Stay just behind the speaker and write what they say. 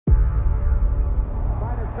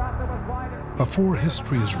Before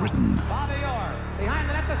history is written,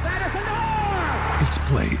 it's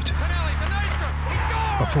played.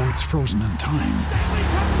 Before it's frozen in time,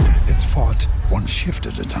 it's fought one shift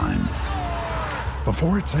at a time.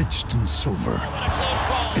 Before it's etched in silver,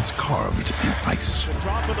 it's carved in ice.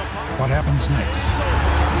 What happens next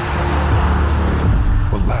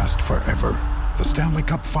will last forever. The Stanley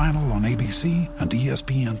Cup Final on ABC and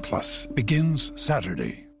ESPN Plus begins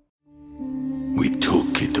Saturday. We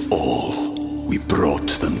took it all. We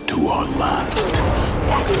brought them to our land.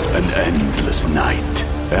 An endless night,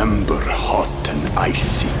 ember hot and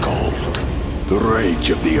icy cold. The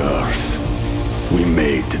rage of the earth. We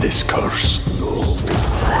made this curse.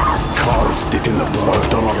 Carved it in the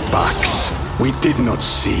blood on our backs. We did not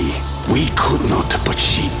see. We could not, but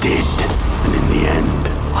she did. And in the end...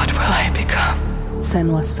 What will I become?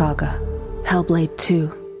 Senua's Saga. Hellblade 2.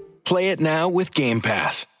 Play it now with Game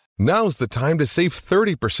Pass. Now's the time to save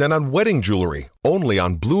 30% on wedding jewelry, only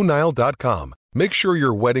on BlueNile.com. Make sure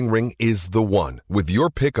your wedding ring is the one, with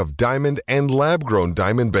your pick of diamond and lab-grown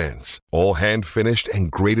diamond bands, all hand-finished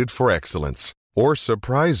and graded for excellence. Or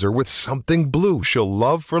surprise her with something blue she'll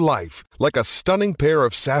love for life, like a stunning pair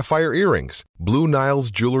of sapphire earrings. Blue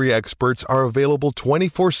Nile's jewelry experts are available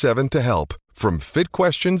 24/7 to help, from fit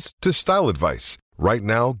questions to style advice. Right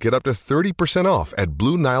now, get up to 30% off at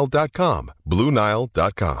BlueNile.com.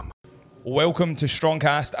 BlueNile.com. Welcome to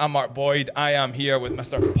Strongcast. I'm Mark Boyd. I am here with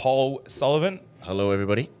Mr. Paul Sullivan. Hello,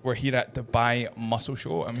 everybody. We're here at Dubai Muscle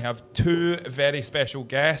Show, and we have two very special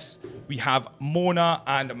guests. We have Mona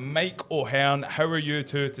and Mike O'Hearn. How are you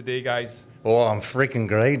two today, guys? Oh, I'm freaking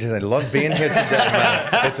great. I love being here today, man.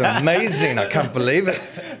 It's amazing. I can't believe it.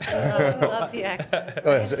 I love the accent.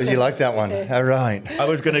 Oh, so you like that one? All right. I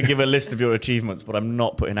was going to give a list of your achievements, but I'm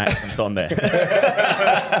not putting accents on there.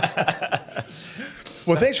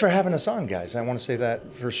 Well, thanks for having us on, guys. I want to say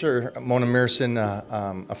that for sure. Mona Muresan,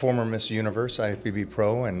 a former Miss Universe, IFBB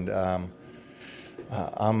Pro, and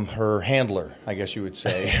I'm her handler, I guess you would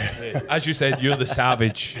say. As you said, you're the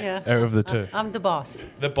savage out of the two. I'm the boss.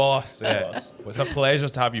 The boss, yeah. Well, it's a pleasure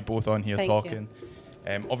to have you both on here talking.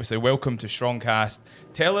 Obviously, welcome to Strongcast.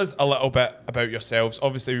 Tell us a little bit about yourselves.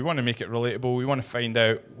 Obviously, we want to make it relatable. We want to find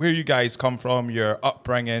out where you guys come from, your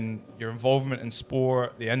upbringing, your involvement in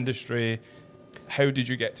sport, the industry. How did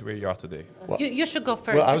you get to where you are today? Well, you should go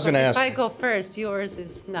first. Well, I was going to ask. If I go first, yours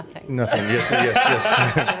is nothing. Nothing. Yes.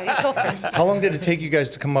 Yeah, you go first. How long did it take you guys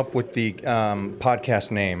to come up with the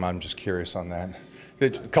podcast name? I'm just curious on that. A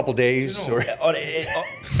couple days? Or?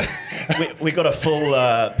 We got a full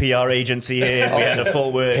PR agency here. We had a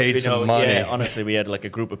full work. Paid some money. Yeah, honestly, we had like a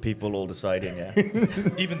group of people all deciding. Yeah.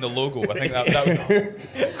 Even the logo, I think that was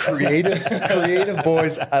creative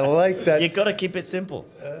boys. I like that. You got to keep it simple.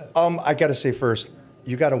 I got to say first,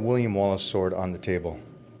 you got a William Wallace sword on the table.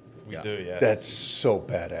 We do, yeah. That's so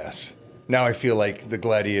badass. Now I feel like the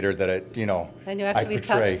Gladiator that And you actually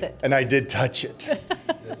portray. touched it. And I did touch it.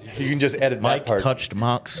 You can just edit Mike that part. touched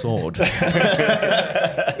Mark's sword.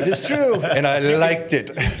 It is true, and I liked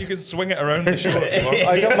it. You can swing it around the show if you want.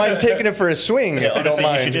 I don't mind taking it for a swing, if you Honestly, don't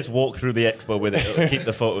mind. you should just walk through the expo with it. It'll keep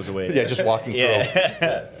the photos away. Yeah, just walking through.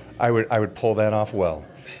 I would pull that off well.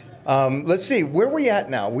 Let's see, where are we at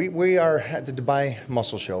now? We are at the Dubai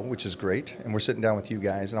Muscle Show, which is great, and we're sitting down with you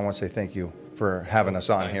guys, and I want to say thank you for having us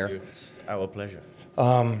on here. It's our pleasure.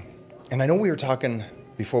 And I know we were talking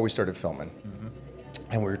before we started filming,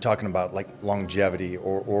 and we were talking about like longevity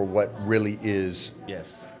or what really is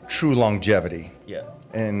true longevity. Yeah.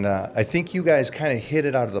 And I think you guys kind of hit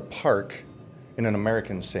it out of the park in an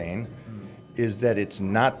American saying, is that it's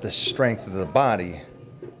not the strength of the body,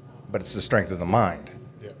 but it's the strength of the mind.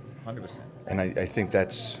 100%. And I think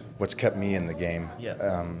that's what's kept me in the game.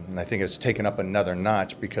 Yeah. And I think it's taken up another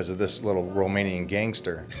notch because of this little Romanian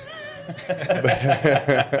gangster.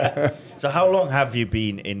 So how long have you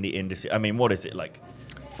been in the industry? I mean, what is it, like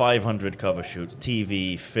 500 cover shoots,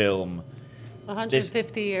 TV, film?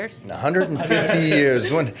 150 years. 150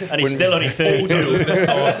 years. And he's still only 32.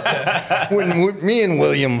 When me and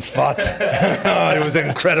William fought, it was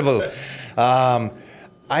incredible.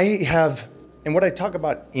 I have... And what I talk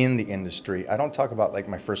about in the industry, I don't talk about like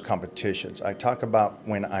my first competitions. I talk about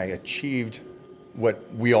when I achieved what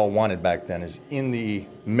we all wanted back then, is in the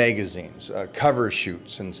magazines, cover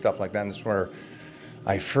shoots and stuff like that. And that's where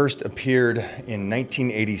I first appeared in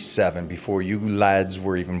 1987, before you lads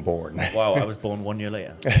were even born. Wow, I was born 1 year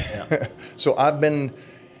later. Yeah. So I've been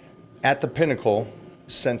at the pinnacle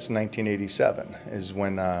since 1987, is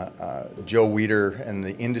when Joe Weider and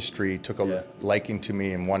the industry took a liking to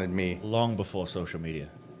me and wanted me. Long before social media.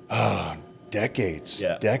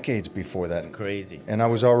 decades before that. It's crazy. And I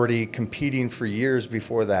was already competing for years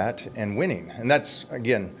before that and winning. And that's,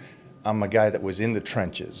 again, I'm a guy that was in the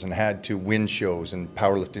trenches and had to win shows and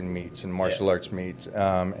powerlifting meets and martial arts meets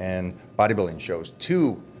and bodybuilding shows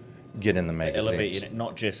to get in the magazines. Elevating it,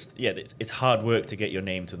 not just, it's hard work to get your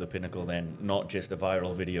name to the pinnacle then, not just a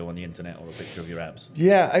viral video on the internet or a picture of your abs.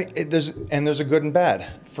 Yeah, there's a good and bad.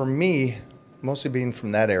 For me, mostly being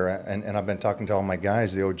from that era, and I've been talking to all my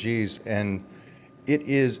guys, the OGs, and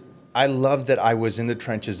I love that I was in the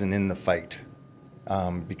trenches and in the fight.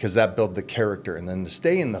 Because that built the character, and then to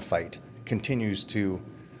stay in the fight continues to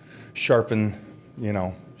sharpen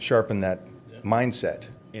that mindset.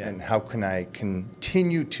 Yeah. And how can I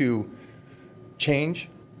continue to change,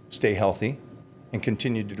 stay healthy, and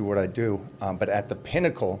continue to do what I do, but at the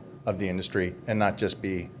pinnacle of the industry and not just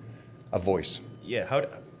be a voice. Yeah,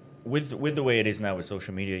 with the way it is now with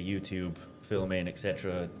social media, YouTube, filming,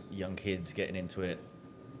 etc., young kids getting into it,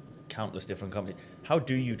 countless different companies, how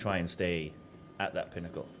do you try and stay at that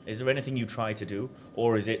pinnacle? Is there anything you try to do,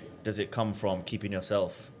 or does it come from keeping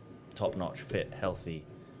yourself top-notch, fit, healthy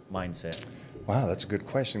mindset? Wow, that's a good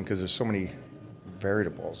question because there's so many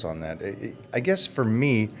variables on that. I guess for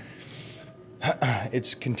me,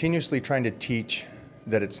 it's continuously trying to teach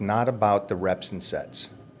that it's not about the reps and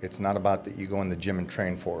sets. It's not about that you go in the gym and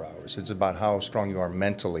train 4 hours. It's about how strong you are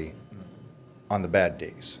mentally on the bad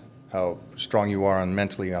days, how strong you are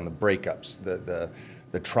mentally on the breakups,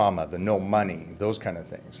 the trauma, the no money, those kind of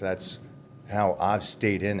things. That's how I've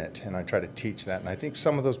stayed in it, and I try to teach that. And I think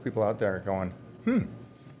some of those people out there are going,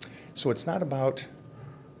 So it's not about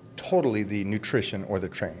totally the nutrition or the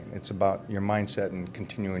training. It's about your mindset and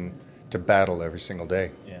continuing to battle every single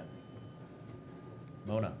day. Yeah.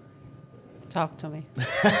 Mona. Talk to me.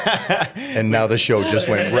 And now the show just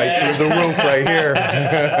went right through the roof right here.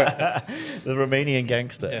 The Romanian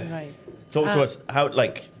gangster. Yeah. Right. Talk to us, how,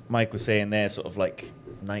 like Mike was saying there, sort of like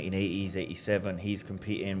 1980s, 87, he's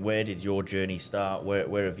competing. Where did your journey start? What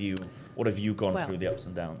have you gone through the ups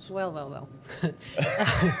and downs? Well.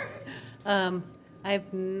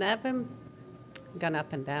 I've never gone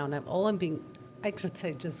up and down. I've only been, I could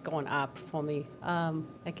say, just going up for me.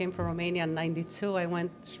 I came from Romania in 92. I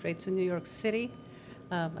went straight to New York City.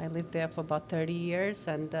 I lived there for about 30 years,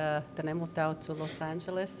 and then I moved out to Los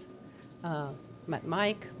Angeles. Met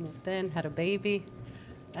Mike, moved in, had a baby.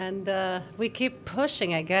 And we keep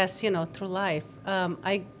pushing, I guess, through life.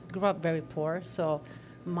 I grew up very poor, so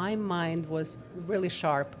my mind was really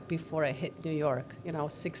sharp before I hit New York. I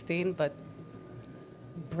was 16, but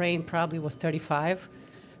brain probably was 35.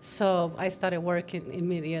 So I started working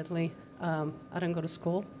immediately. I didn't go to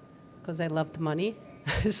school because I loved money.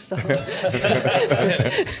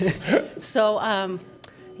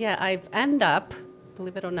 I've ended up,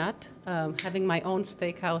 believe it or not, having my own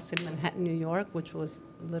steakhouse in Manhattan, New York, which was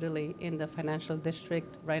literally in the financial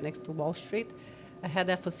district right next to Wall Street. I had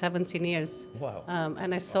that for 17 years. Wow.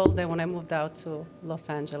 And I sold that when I moved out to Los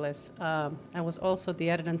Angeles. I was also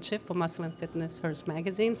the editor-in-chief for Muscle and Fitness Hearst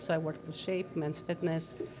magazine, so I worked with Shape, Men's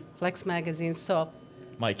Fitness, Flex magazine. So,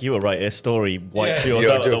 Mike, you were right. Her story wipes yours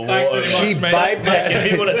out of the water. She bypassed.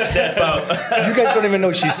 If you want to step out. You guys don't even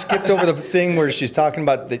know. She skipped over the thing where she's talking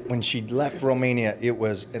about when she left Romania, it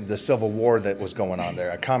was the civil war that was going on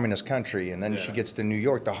there, a communist country. And then she gets to New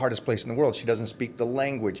York, the hardest place in the world. She doesn't speak the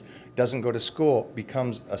language, doesn't go to school,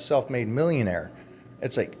 becomes a self-made millionaire.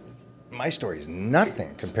 It's like, my story is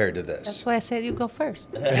nothing compared to this. That's why I said you go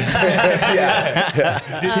first. But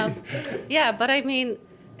I mean,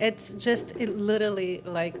 it's just literally,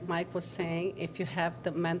 like Mike was saying, if you have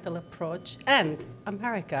the mental approach, and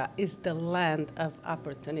America is the land of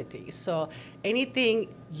opportunity. So anything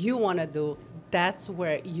you want to do, that's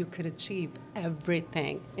where you could achieve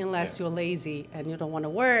everything, unless you're lazy and you don't want to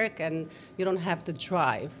work and you don't have the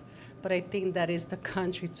drive. But I think that is the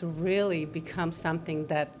country to really become something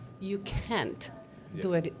that you can't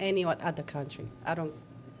do it in any other country. I don't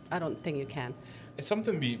think you can. It's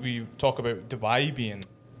something we talk about Dubai being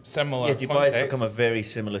similar. Yeah, Dubai's become a very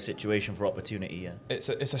similar situation for opportunity. Yeah, it's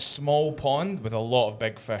a small pond with a lot of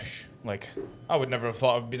big fish. Like, I would never have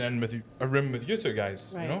thought I've been in with a room with you two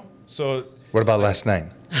guys. Right. So. What about last night?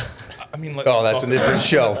 I mean, that's a different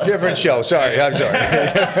show. Different show. Sorry, I'm sorry.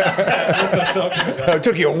 I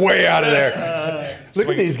took you way out of there. Look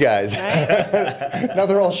at these guys. Now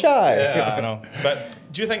they're all shy. Yeah, I know. But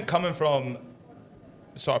do you think coming from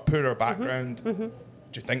sort of poorer background, do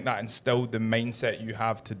you think that instilled the mindset you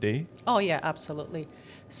have today? Oh, yeah, absolutely.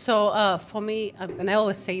 So for me, and I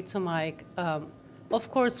always say to Mike, of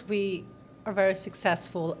course, we are very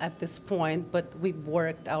successful at this point, but we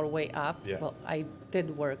worked our way up. Yeah. Well, I did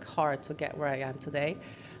work hard to get where I am today.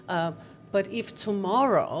 But if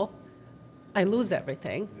tomorrow I lose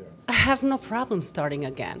everything, I have no problem starting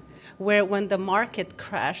again. Where when the market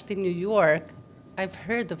crashed in New York, I've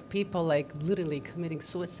heard of people like literally committing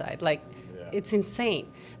suicide. Like, it's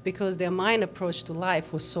insane because their mind approach to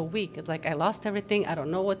life was so weak. It's like, I lost everything. I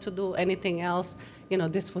don't know what to do, anything else. You know,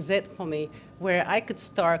 this was it for me, where I could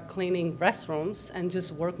start cleaning restrooms and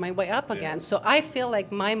just work my way up again. So I feel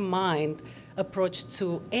like my mind approach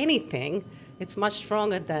to anything, it's much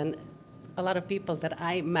stronger than a lot of people that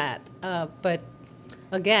I met. But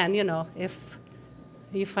again, you know, if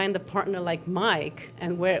you find a partner like Mike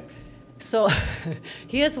and so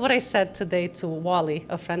here's what I said today to Wally,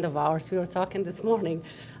 a friend of ours. We were talking this morning.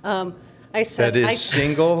 I said, that is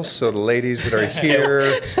single, so the ladies that are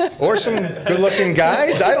here, or some good-looking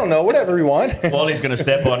guys, I don't know, whatever you want. Wally's going to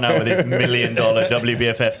step on now with his $1 million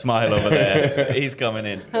WBFF smile over there. He's coming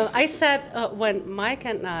in. I said when Mike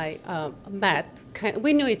and I met,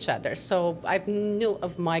 we knew each other. So I knew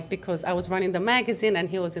of Mike because I was running the magazine and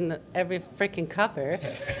he was in every freaking cover.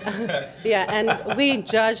 And we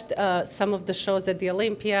judged some of the shows at the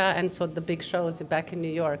Olympia and so the big shows back in New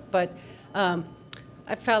York. But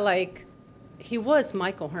I felt like he was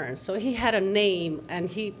Michael Hearn, so he had a name,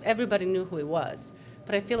 and everybody knew who he was.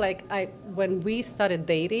 But I feel like when we started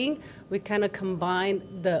dating, we kind of combined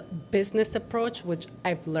the business approach, which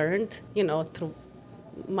I've learned, you know, through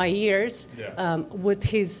my years, with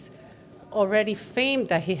his already fame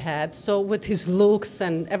that he had. So with his looks,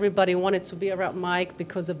 and everybody wanted to be around Mike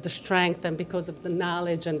because of the strength and because of the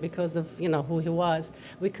knowledge and because of, you know, who he was.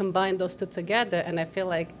 We combined those two together, and I feel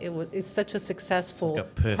like it's such a successful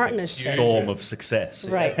partnership. Storm of success.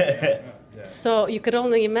 Right. So you could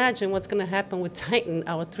only imagine what's going to happen with Titan,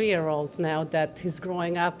 our 3-year-old now, that he's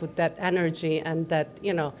growing up with that energy and that,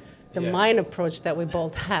 you know, the mind approach that we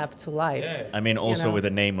both have to life. I mean, also with a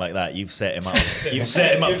name like that, you've set him up. You've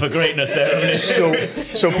set him up for greatness.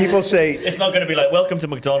 So people say it's not going to be like, "Welcome to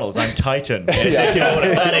McDonald's. I'm Titan." They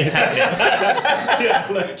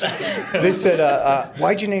said,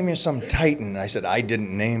 "Why'd you name your son Titan?" I said, "I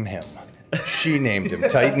didn't name him. She named him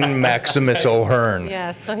Titan Maximus O'Hearn."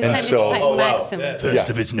 Yeah, so his name is Titan Maximus. First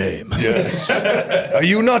of his name. Yes. Are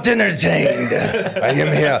you not entertained? I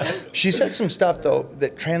am here. She said some stuff, though,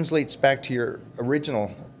 that translates back to your original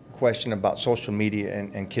question about social media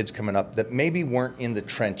and kids coming up that maybe weren't in the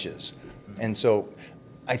trenches. And so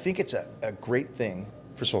I think it's a great thing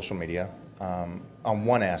for social media on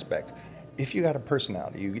one aspect. If you got a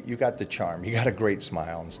personality, you got the charm, you got a great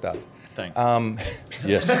smile and stuff. Thanks.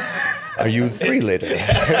 Yes. Are you 3 later?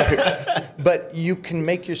 But you can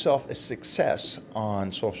make yourself a success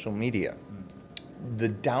on social media. The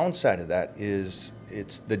downside of that is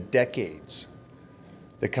it's the decades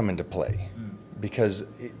that come into play because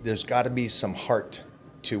there's got to be some heart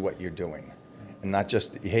to what you're doing and not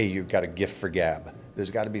just, hey, you've got a gift for gab.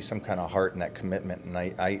 There's got to be some kind of heart and that commitment. And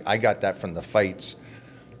I got that from the fights.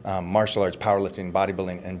 Martial arts, powerlifting,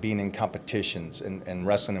 bodybuilding, and being in competitions and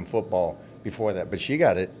wrestling and football before that. But she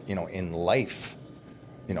got it, you know, in life.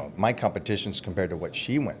 You know, my competitions compared to what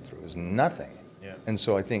she went through is nothing. Yeah. And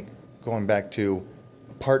so I think going back to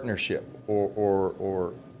partnership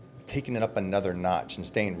or taking it up another notch and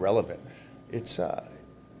staying relevant, it's a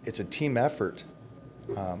team effort.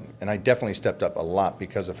 And I definitely stepped up a lot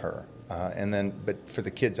because of her. But for the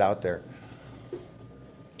kids out there,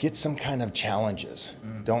 get some kind of challenges.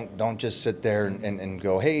 Don't just sit there and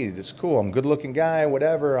go, hey, this is cool. I'm a good-looking guy,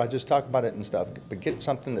 whatever. I'll just talk about it and stuff. But get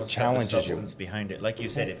something that challenges you. Substance behind it, like you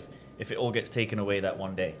said, if it all gets taken away that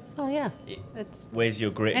one day. Oh yeah. Where's your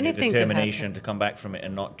grit and your determination to come back from it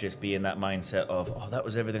and not just be in that mindset of, oh, that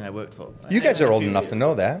was everything I worked for. You guys are old enough to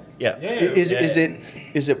know that. Yeah.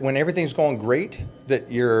 Is it when everything's going great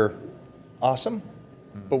that you're awesome?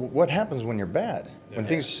 But what happens when you're bad? When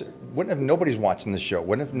things, what if nobody's watching the show?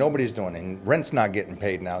 What if nobody's doing it? And rent's not getting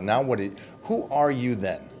paid now? Who are you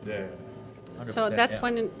then? Yeah. So that's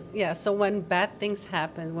when, so when bad things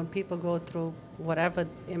happen, when people go through whatever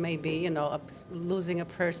it may be, you know, losing a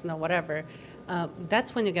person or whatever,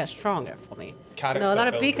 that's when you get stronger for me. You know, a lot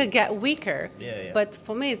of people get weaker, but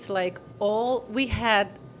for me it's like we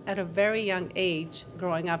had at a very young age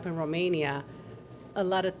growing up in Romania, a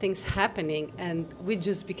lot of things happening, and we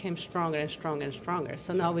just became stronger and stronger and stronger.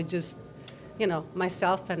 So now we just, you know,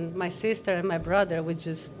 myself and my sister and my brother, we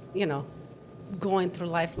just, you know, going through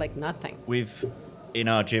life like nothing. In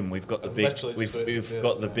our gym, we've got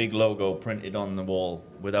the big logo printed on the wall.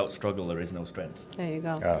 Without struggle, there is no strength. There you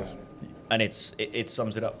go. And it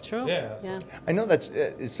sums it up. It's true. Yeah. I know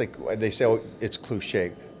it's like they say, it's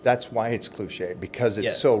cliche. That's why it's cliche, because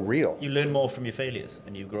it's so real. You learn more from your failures,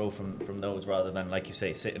 and you grow from those rather than, like you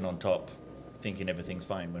say, sitting on top, thinking everything's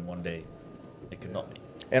fine when one day it could not be.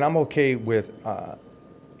 And I'm okay with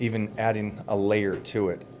even adding a layer to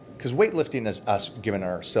it. Because weightlifting is us giving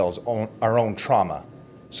ourselves our own trauma,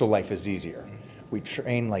 so life is easier. We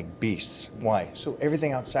train like beasts. Why? So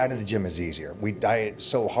everything outside of the gym is easier. We diet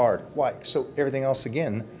so hard. Why? So everything else,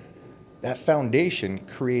 again, that foundation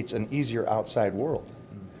creates an easier outside world.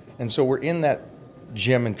 And so we're in that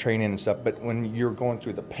gym and training and stuff, but when you're going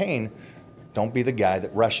through the pain, don't be the guy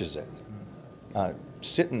that rushes it.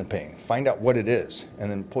 Sit in the pain, find out what it is,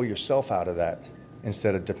 and then pull yourself out of that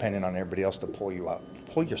instead of depending on everybody else to pull you out.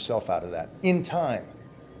 Pull yourself out of that in time.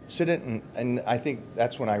 Sit in, and I think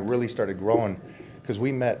that's when I really started growing, because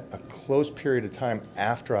we met a close period of time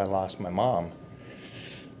after I lost my mom,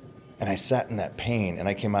 and I sat in that pain, and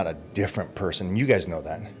I came out a different person. You guys know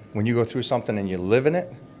that. When you go through something and you live in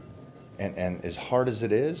it, and as hard as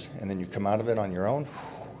it is, and then you come out of it on your own,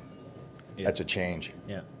 that's a change.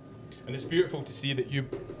 Yeah. And it's beautiful to see that you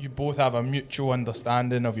both have a mutual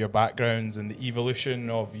understanding of your backgrounds and the evolution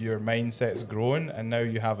of your mindsets growing, and now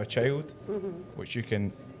you have a child, which you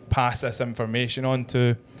can pass this information on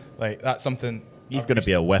to. Like, that's something. He's going to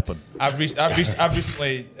be a weapon. I've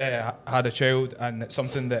recently had a child, and it's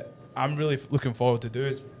something that I'm really looking forward to do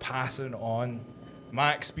is passing on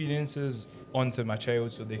my experiences onto my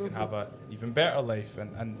child so they can have an even better life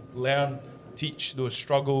and learn, teach those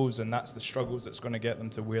struggles, and that's the struggles that's going to get them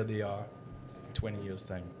to where they are in 20 years'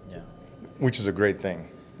 time. Yeah. Which is a great thing,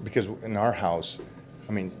 because in our house,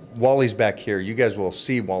 I mean, Wally's back here. You guys will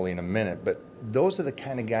see Wally in a minute, but those are the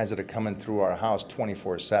kind of guys that are coming through our house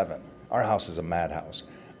 24/7. Our house is a madhouse,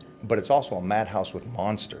 but it's also a madhouse with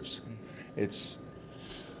monsters. It's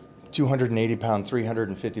 280-pound,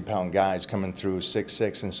 350-pound guys coming through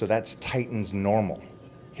 6'6", and so that's Titan's normal.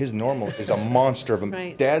 His normal is a monster of him.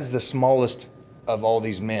 Right. Dad's the smallest of all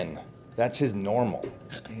these men. That's his normal.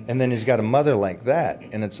 And then he's got a mother like that,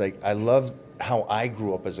 and it's like, I love how I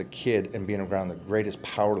grew up as a kid and being around the greatest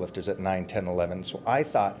power lifters at 9, 10, 11. So I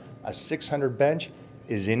thought a 600 bench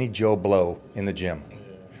is any Joe Blow in the gym.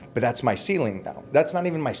 But that's my ceiling now. That's not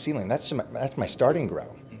even my ceiling. That's my starting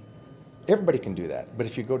ground. Everybody can do that. But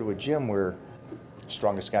if you go to a gym where the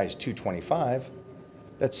strongest guy is 225,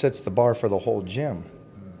 that sets the bar for the whole gym.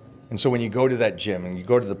 And so when you go to that gym and you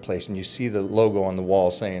go to the place and you see the logo on the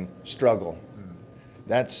wall saying struggle,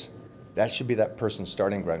 that should be that person's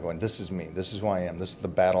starting ground, going, this is me, this is who I am, this is the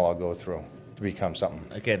battle I'll go through to become something.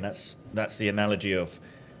 Again, that's the analogy of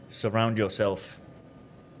surround yourself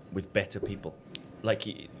with better people. Like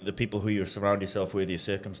the people who you surround yourself with, your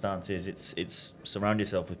circumstances, it's surround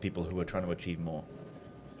yourself with people who are trying to achieve more,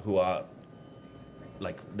 who are,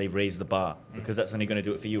 like, they raise the bar, because that's only going to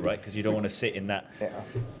do it for you, right? Because you don't want to sit in that. Yeah.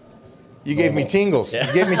 You gave me tingles. Yeah.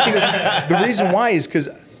 You gave me tingles. The reason why is because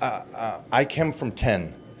I came from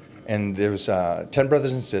 10, and there's 10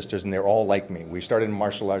 brothers and sisters, and they're all like me. We started in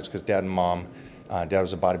martial arts because Dad and Mom, Dad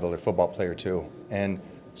was a bodybuilder, football player too, and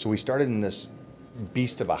so we started in this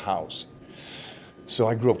beast of a house. So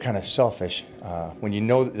I grew up kind of selfish. When you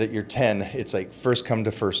know that you're 10, it's like first come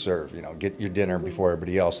to first serve. You know, get your dinner before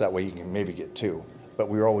everybody else. That way you can maybe get 2. But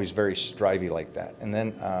we were always very strivey like that. And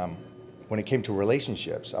then when it came to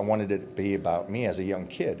relationships, I wanted it to be about me as a young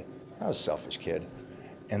kid. I was a selfish kid.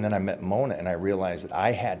 And then I met Mona, and I realized that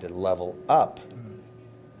I had to level up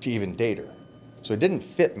to even date her. So it didn't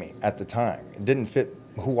fit me at the time. It didn't fit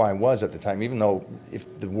who I was at the time, even though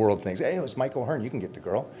if the world thinks, hey, it's Mike O'Hearn, you can get the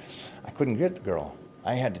girl. I couldn't get the girl.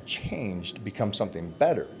 I had to change to become something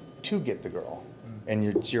better to get the girl.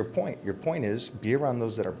 And to your point. Your point is be around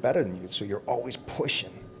those that are better than you, so you're always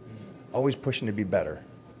pushing to be better.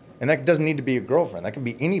 And that doesn't need to be a girlfriend. That can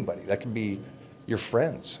be anybody. That can be your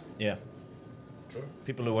friends. Yeah. True.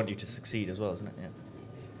 People who want you to succeed as well, isn't it? Yeah.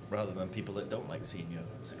 Rather than people that don't like seeing your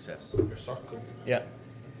success. Your circle. Yeah.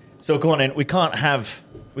 So go on in. We can't have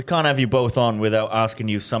you both on without asking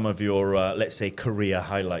you some of your, let's say, career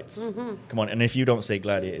highlights. Mm-hmm. Come on, and if you don't say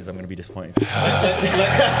Gladiators, I'm going to be disappointed.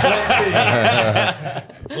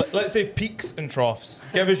 Let's say peaks and troughs.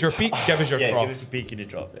 Give us your peak, give us your trough. Give us a peak and a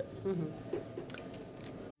trough, yeah. Mm-hmm.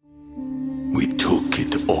 We took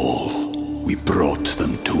it all. We brought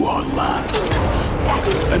them to our land.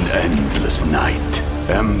 An endless night,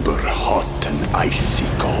 ember hot and icy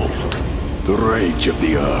cold. The rage of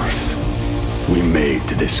the earth. We made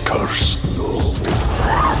this curse.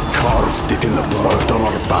 Carved it in the blood on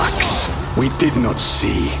our backs. We did not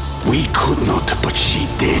see. We could not, but she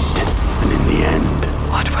did. And in the end...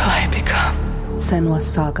 What will I become?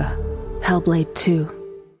 Senua's Saga. Hellblade 2.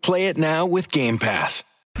 Play it now with Game Pass.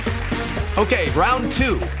 Okay, round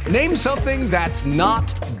 2. Name something that's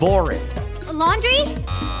not boring. A laundry?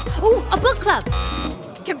 Ooh, a book club.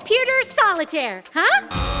 Computer solitaire, huh?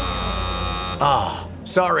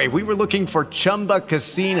 Sorry, we were looking for Chumba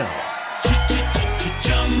Casino.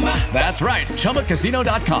 That's right.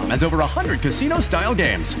 ChumbaCasino.com has over 100 casino-style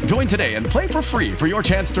games. Join today and play for free for your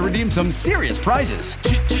chance to redeem some serious prizes.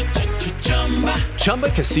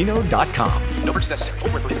 ChumbaCasino.com. No purchase necessary.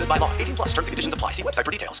 Void where prohibited by law. 18 plus terms and conditions apply. See website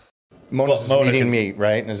for details. Mona's eating meat,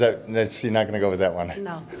 right? Is that's you're not going to go with that one?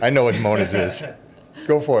 No. I know what Mona's is.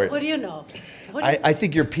 Go for it. What do you know? I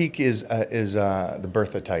think your peak is the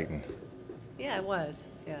birth of Titan. Yeah, it was.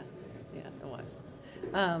 Yeah, it was.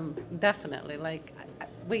 Definitely. Like,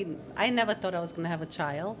 I never thought I was going to have a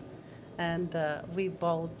child, and we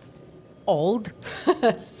both old,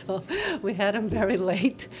 so we had him very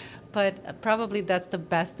late. But probably that's the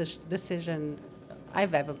best decision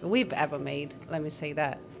we've ever made. Let me say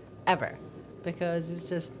that, ever, because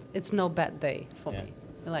it's no bad day for me.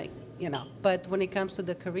 Like, But when it comes to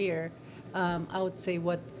the career, I would say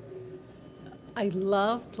what I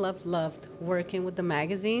loved working with the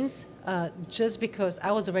magazines, just because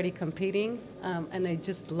I was already competing, and I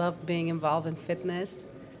just loved being involved in fitness.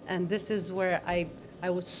 And this is where I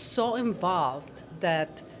was so involved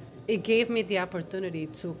that it gave me the opportunity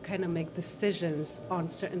to kind of make decisions on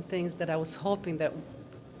certain things that I was hoping that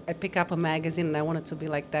I pick up a magazine and I wanted to be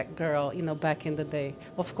like that girl, back in the day.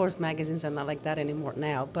 Of course, magazines are not like that anymore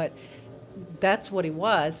now, but that's what it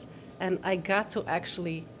was. And I got to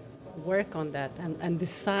actually work on that and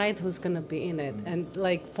decide who's going to be in it. And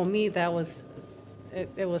like, for me, that was,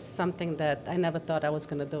 it was something that I never thought I was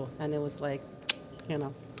going to do. And it was like,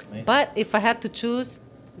 Amazing. But if I had to choose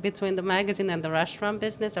between the magazine and the restaurant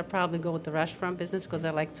business, I'd probably go with the restaurant business because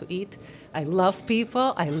I like to eat. I love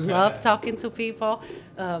people. I love talking to people.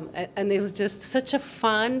 And it was just such a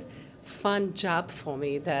fun job for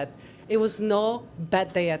me that it was no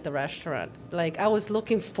bad day at the restaurant. Like, I was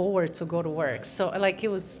looking forward to go to work. So, like, it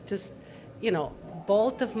was just,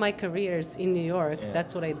 both of my careers in New York,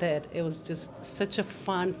 that's what I did. It was just such a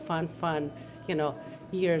fun,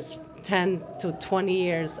 years, 10 to 20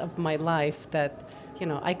 years of my life that,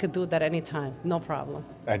 I could do that anytime, no problem.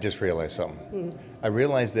 I just realized something. I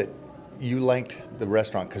realized that you liked the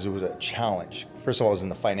restaurant because it was a challenge. First of all, it was in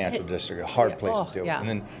the financial district, a hard place to do. And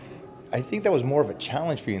then I think that was more of a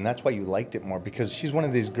challenge for you, and that's why you liked it more, because she's one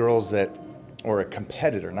of these girls that, or a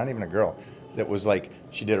competitor, not even a girl, that was like,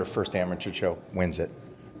 she did her first amateur show, wins it,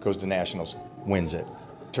 goes to nationals, wins it,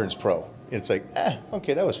 turns pro. It's like,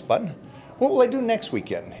 okay, that was fun. What will I do next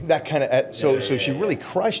weekend? That kind of, so she really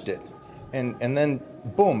crushed it. And then,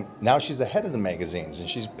 boom, now she's the head of the magazines, and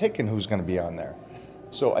she's picking who's going to be on there.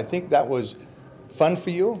 So I think that was fun for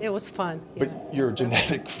you. It was fun. But you're a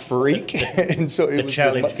genetic freak, and so the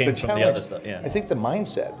challenge came from the other stuff. Yeah. I think the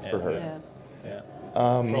mindset for her.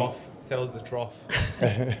 Trough. Tell us the trough.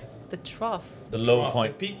 The trough. The low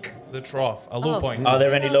point. The peak. The trough. A low point. Are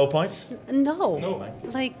there any low points? No. No.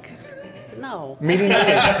 Like, no. Meeting me.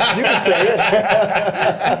 You can say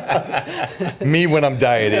it. Me when I'm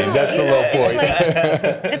dieting. That's the low point.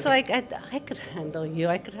 It's like I could handle you.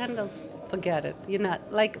 I could handle. Forget it. You're not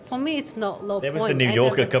like, for me. It's not low there point. There was the New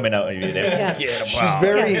Yorker coming out of you there. She's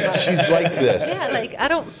very. She's like this. Yeah. Like, I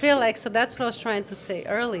don't feel like. So that's what I was trying to say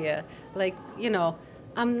earlier. Like,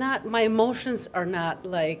 I'm not. My emotions are not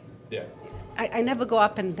like. Yeah. I never go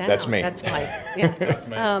up and down. That's me. That's my. Yeah. That's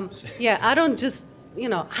me. I don't just. I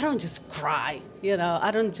don't just cry.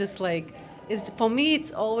 I don't just like. It's for me.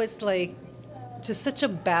 It's always like, just such a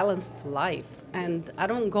balanced life, and I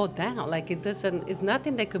don't go down. Like, it doesn't. It's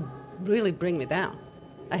nothing that could really bring me down.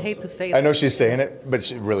 I hate to say that. I know she's saying it, but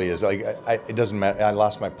she really is. Like, it doesn't matter. I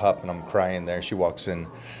lost my pup, and I'm crying there. She walks in.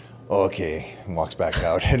 Okay, and walks back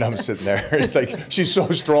out, and I'm sitting there. It's like, she's so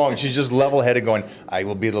strong. She's just level-headed, going, I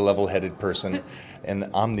will be the level-headed person, and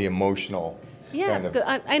I'm the emotional. Yeah, kind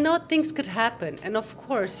of. I know things could happen, and of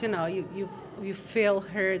course, you feel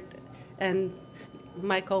hurt, and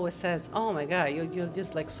Mike always says, "Oh my God, you're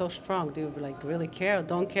just like so strong. Do you like really care or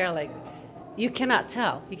don't care?" Like, you cannot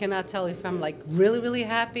tell. You cannot tell if I'm like really, really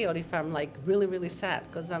happy or if I'm like really, really sad,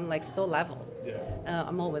 because I'm like so level. Yeah.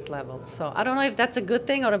 I'm always leveled. So I don't know if that's a good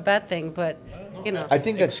thing or a bad thing, but I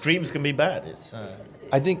think that extremes can be bad. It's.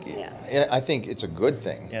 I think it's a good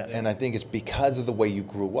thing, and I think it's because of the way you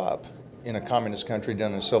grew up in a communist country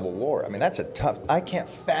during a civil war. I mean, that's a tough. I can't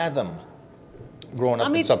fathom growing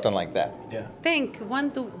up in something like that. Yeah. Think when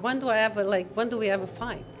do we ever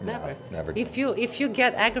fight? Never. Never. If you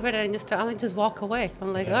get aggravated and I just walk away.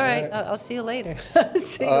 I'm like, all right, I'll see you later.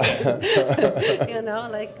 See you later.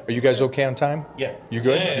 Like. Are you guys okay on time? Yeah. You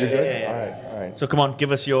good? Yeah, You're good. Yeah. All right. So come on,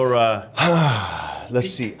 give us your.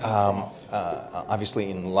 Let's see.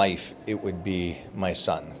 Obviously, in life, it would be my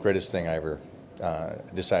son. Greatest thing I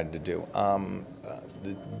decided to do.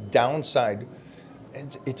 The downside,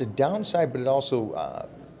 it's a downside, but it also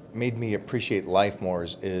made me appreciate life more.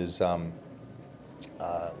 Is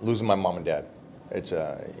losing my mom and dad. It's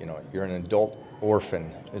you're an adult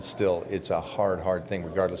orphan. It's a hard thing,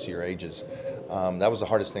 regardless of your ages. That was the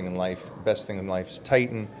hardest thing in life. Best thing in life is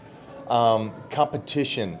Titan.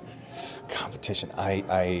 Competition.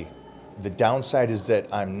 The downside is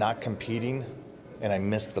that I'm not competing, and I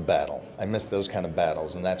miss the battle. I miss those kind of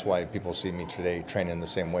battles, and that's why people see me today training in the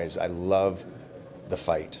same ways. I love the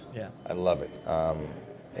fight. Yeah. I love it.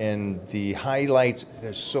 And the highlights,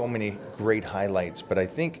 there's so many great highlights, but I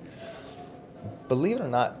think, believe it or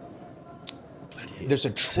not, there's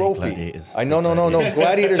a trophy. No.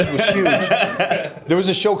 Gladiators was huge. There was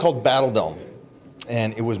a show called Battle Dome,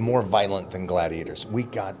 and it was more violent than Gladiators. We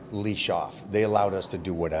got leash off. They allowed us to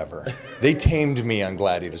do whatever. They tamed me on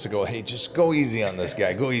Gladiators to go, hey, just go easy on this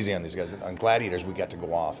guy, go easy on these guys. On Gladiators, we got to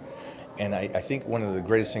go off. And I think one of the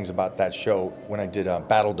greatest things about that show, when I did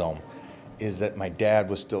Battle Dome, is that my dad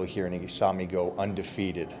was still here and he saw me go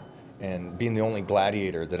undefeated. And being the only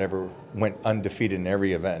gladiator that ever went undefeated in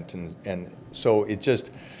every event. And so it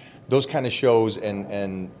just, those kind of shows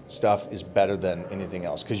and stuff is better than anything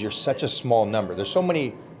else because you're such a small number. There's so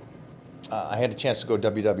many, I had a chance to go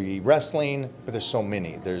WWE wrestling, but there's so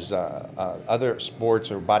many. There's other sports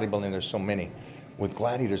or bodybuilding, there's so many. With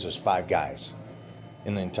gladiators, there's 5 guys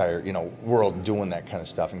in the entire world doing that kind of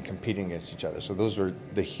stuff and competing against each other. So those were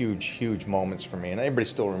the huge moments for me. And everybody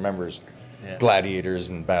still remembers Gladiators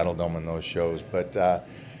and Battle Dome and those shows. But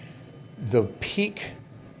the peak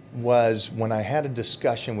was when I had a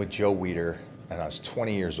discussion with Joe Weider, and I was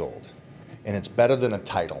 20 years old. And it's better than a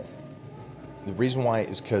title. The reason why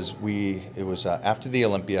is because it was after the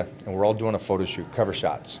Olympia, and we're all doing a photo shoot, cover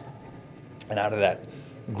shots. And out of that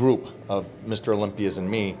group of Mr. Olympias and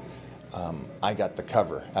me, I got the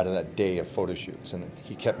cover out of that day of photo shoots. And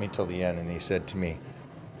he kept me till the end, and he said to me,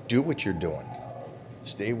 do what you're doing.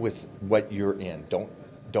 Stay with what you're in.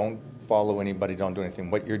 Don't follow anybody, don't do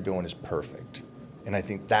anything. What you're doing is perfect. And I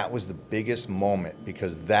think that was the biggest moment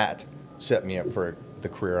because that set me up for the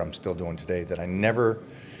career I'm still doing today, that I never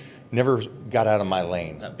got out of my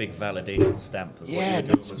lane. That big validation stamp.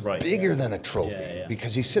 It's was right. Bigger than a trophy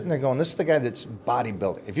because he's sitting there going, this is the guy that's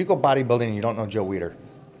bodybuilding. If you go bodybuilding and you don't know Joe Weider.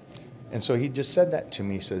 And so he just said that to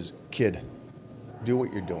me. He says, kid, do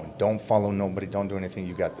what you're doing. Don't follow nobody. Don't do anything.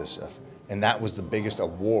 You got this stuff. And that was the biggest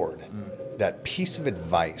award. That piece of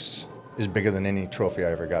advice is bigger than any trophy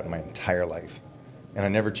I ever got in my entire life. And I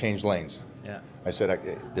never changed lanes. Yeah. I said,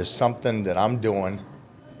 there's something that I'm doing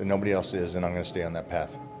that nobody else is, and I'm going to stay on that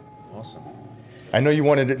path. Awesome. I know you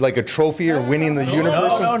wanted like a trophy or winning the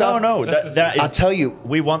universe and stuff. No. That is, I'll tell you.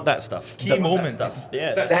 We want that stuff. Key moments.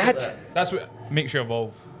 That's what makes you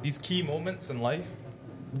evolve. These key moments in life.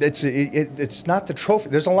 It's not the trophy.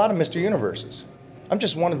 There's a lot of Mr. Universes. I'm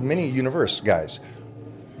just one of many universe guys.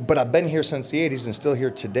 But I've been here since the 80s and still here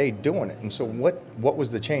today doing it. And so what was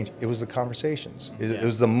the change? It was the conversations. It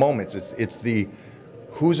was the moments. It's the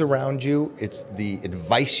who's around you. It's the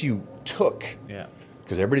advice you took. Yeah.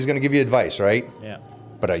 Because everybody's going to give you advice, right? Yeah.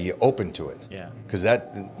 But are you open to it? Yeah. Because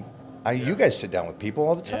you guys sit down with people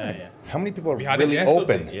all the time. Yeah. How many people are really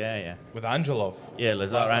open? Yeah. With Angelov. Yeah,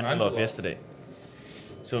 Lazar Angelov yesterday.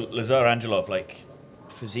 So Lazar Angelov, like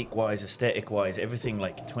physique-wise, aesthetic-wise, everything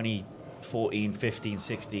like 2014, 15,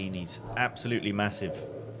 16, he's absolutely massive.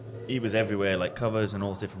 He was everywhere, like covers and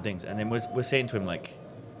all different things. And then we're saying to him like,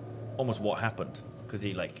 almost what happened? Because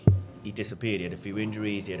he disappeared. He had a few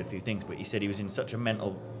injuries, he had a few things, but he said he was in such a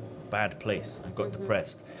mental bad place and got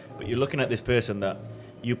depressed. But you're looking at this person that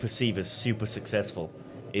you perceive as super successful,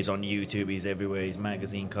 is on YouTube, he's everywhere, he's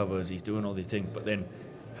magazine covers, he's doing all these things, but then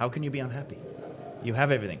how can you be unhappy? You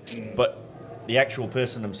have everything. But the actual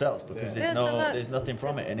person themselves, because there's nothing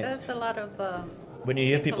from it. And there's a lot of when you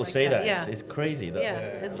hear people like say that, yeah. it's crazy.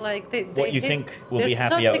 That it's like what you think will be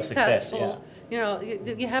happy out of success. Yeah. You know,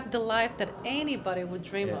 you have the life that anybody would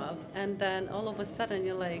dream of, and then all of a sudden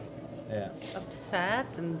you're like upset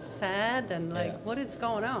and sad and like, what is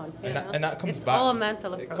going on? And that comes it's back. all a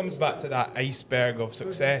mental approach. It comes back to that iceberg of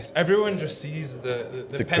success. Everyone just sees the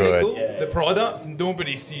pinnacle, the product.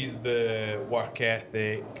 Nobody sees the work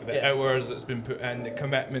ethic, the hours that's been put in, the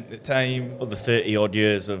commitment, the time. Or the 30 odd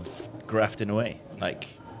years of grafting away, like.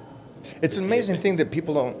 It's an amazing thing that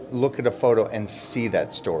people don't look at a photo and see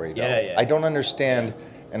that story, though. Yeah. I don't understand,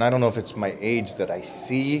 and I don't know if it's my age that I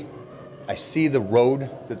see the road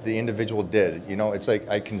that the individual did. You know, it's like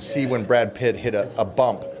I can see when Brad Pitt hit a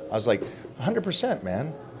bump. I was like, 100%,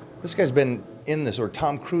 man. This guy's been in this, or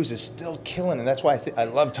Tom Cruise is still killing, and that's why I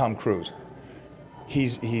love Tom Cruise.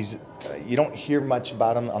 he's you don't hear much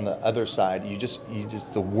about him on the other side. You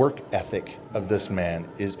just the work ethic of this man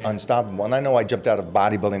is unstoppable. And I know I jumped out of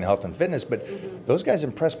bodybuilding, health and fitness, but those guys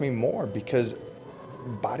impress me more because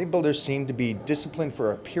bodybuilders seem to be disciplined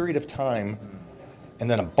for a period of time, and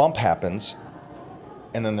then a bump happens,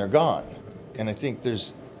 and then they're gone. And I think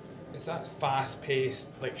it's that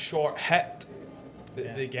fast-paced, like short hit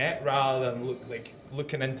that they get, rather than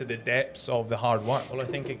looking into the depths of the hard work. Well, I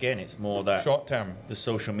think again, it's more that short term. The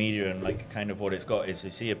social media and like kind of what it's got is they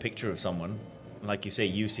see a picture of someone, and like you say,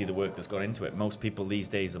 you see the work that's gone into it. Most people these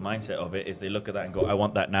days, the mindset of it is they look at that and go, "I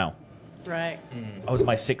want that now." Right. Oh, it's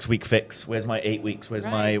my 6-week fix. Where's my 8 weeks? Where's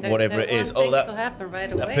my Right. whatever That it is? one Oh, that to happen right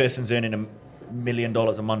that away. person's earning $1 million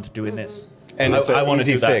a month doing this. And it's an wanna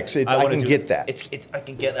easy do that. fix. I can get that. I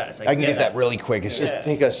can get that. It's like, I can get that really quick. It's just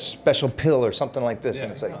take a special pill or something like this,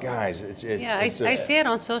 and it's like, guys, it's I see it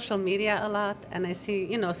on social media a lot, and I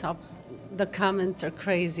see, some the comments are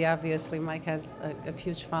crazy. Obviously, Mike has a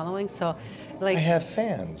huge following, so like I have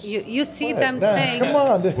fans. You see What? them Nah, saying, come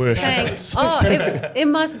on. it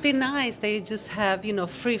must be nice that you just have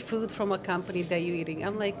free food from a company that you're eating.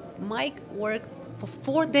 I'm like, Mike worked for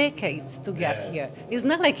 4 decades to get here. It's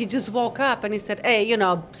not like he just woke up and he said, hey,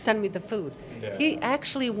 send me the food. Yeah. He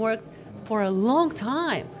actually worked for a long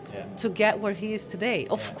time to get where he is today.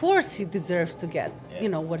 Of course he deserves to get,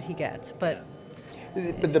 what he gets. But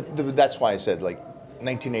that's why I said, like,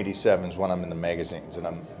 1987 is when I'm in the magazines, and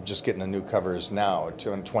I'm just getting the new covers now in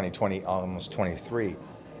 2020, almost 23.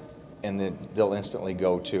 And then they'll instantly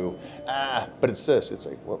go to, but it's this. It's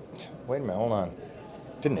like, well, wait a minute, hold on.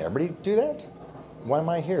 Didn't everybody do that? Why am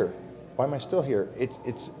I here? Why am I still here?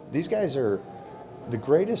 It's these guys are the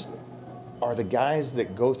greatest. Are the guys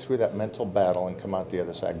that go through that mental battle and come out the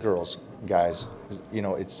other side. Girls, guys,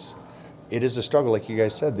 it is a struggle, like you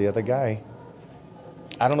guys said. The other guy,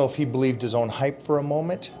 I don't know if he believed his own hype for a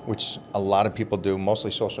moment, which a lot of people do.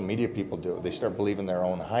 Mostly social media people do. They start believing their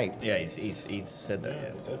own hype. Yeah, he's said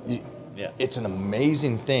that. Yeah. It's an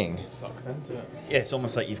amazing thing. Sucked into it. Yeah, it's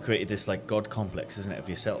almost like you've created this like God complex, isn't it, of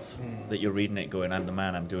yourself? That you're reading it going, I'm the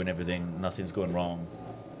man, I'm doing everything, nothing's going wrong.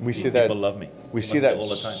 We see that. People love me. We see that all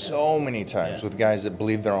the time, so many times with guys that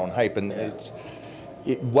believe their own hype, and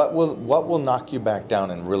what will knock you back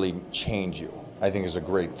down and really change you, I think, is a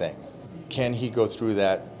great thing. Can he go through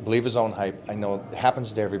that, believe his own hype? I know it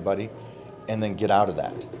happens to everybody, and then get out of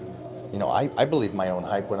that. I believed my own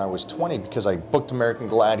hype when I was 20 because I booked American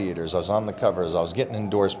Gladiators. I was on the covers. I was getting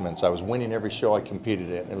endorsements. I was winning every show I competed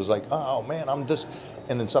in. It was like, oh man, I'm this.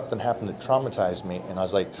 And then something happened that traumatized me, and I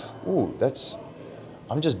was like, ooh,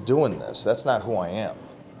 I'm just doing this. That's not who I am.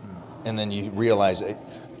 And then you realize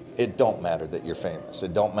it don't matter that you're famous.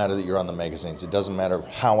 It don't matter that you're on the magazines. It doesn't matter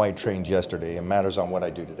how I trained yesterday. It matters on what I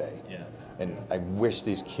do today. Yeah. And I wish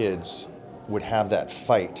these kids would have that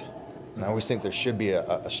fight. And I always think there should be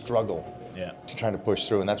a struggle to try to push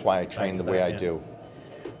through, and that's why I train the way I do.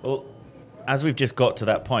 Well, as we've just got to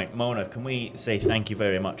that point, Mona, can we say thank you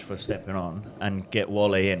very much for stepping on and get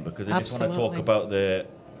Wale in? Because I just want to talk about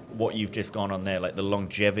what you've just gone on there, like the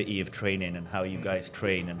longevity of training and how you guys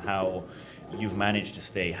train and how you've managed to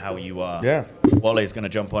stay how you are. Yeah. Wale's going to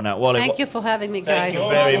jump on that. Wale, thank you for having me, guys. Thank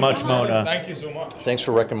you very much, Mona. Thank you so much. Thanks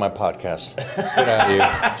for wrecking my podcast. Get out of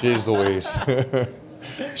here. Jeez Louise.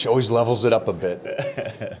 She always levels it up a bit.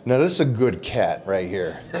 Now, this is a good cat right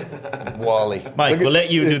here. Wally. Mike, we'll let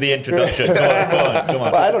you do the introduction. Come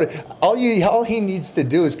on. Well, I don't. All he needs to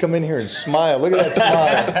do is come in here and smile. Look at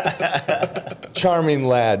that smile. Charming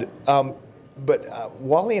lad. But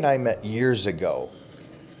Wally and I met years ago,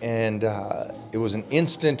 and it was an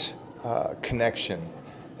instant connection.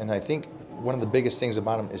 And I think one of the biggest things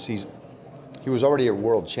about him is he was already a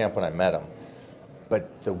world champ when I met him.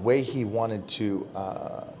 But the way he wanted to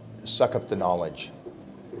suck up the knowledge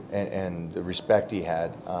and the respect he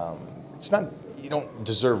had, it's not, you don't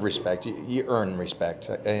deserve respect, you earn respect.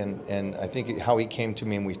 And I think how he came to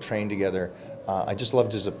me and we trained together, I just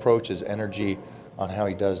loved his approach, his energy on how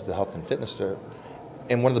he does the health and fitness stuff.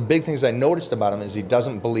 And one of the big things I noticed about him is he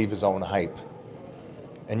doesn't believe his own hype.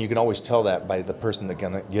 And you can always tell that by the person that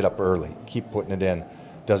can get up early, keep putting it in,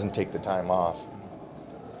 doesn't take the time off.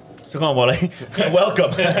 So come on, Wally.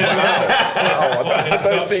 Welcome. I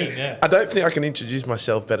don't think I can introduce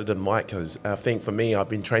myself better than Mike, because I think for me, I've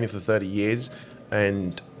been training for 30 years,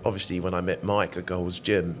 and obviously when I met Mike at Gold's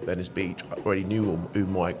Gym, Venice Beach, I already knew who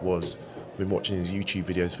Mike was. I've been watching his YouTube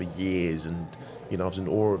videos for years, and I was in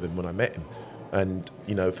awe of him when I met him. And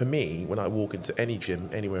for me, when I walk into any gym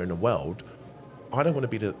anywhere in the world, I don't want to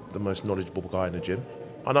be the most knowledgeable guy in the gym.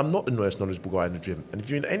 And I'm not the most knowledgeable guy in the gym. And if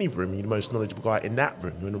you're in any room, you're the most knowledgeable guy in that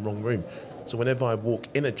room. You're in the wrong room. So whenever I walk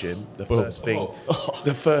in a gym, the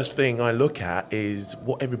first thing I look at is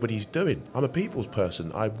what everybody's doing. I'm a people's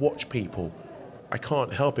person. I watch people. I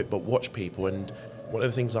can't help it but watch people. And one of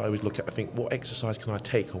the things I always look at, I think, what exercise can I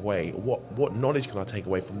take away? What knowledge can I take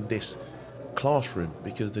away from this classroom?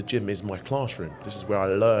 Because the gym is my classroom. This is where I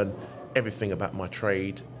learn everything about my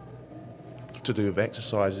trade, to do with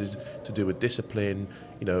exercises, to do with discipline.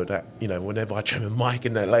 Whenever I train with Mike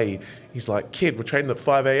in LA, he's like, "Kid, we're training at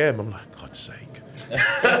 5 a.m." I'm like, God's sake.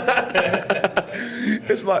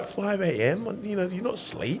 It's like 5 a.m. You're not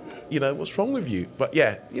asleep. What's wrong with you? But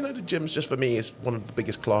yeah, the gym's just, for me, is one of the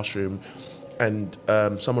biggest classrooms. And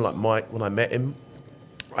someone like Mike, when I met him,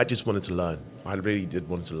 I just wanted to learn. I really did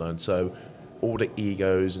want to learn. So all the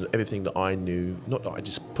egos and everything that I knew, not that I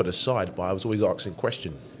just put aside, but I was always asking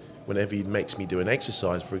questions. Whenever he makes me do an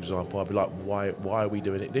exercise, for example, I'll be like, why are we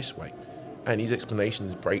doing it this way? And his explanation,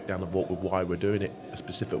 his breakdown of why we're doing it a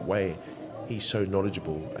specific way, he's so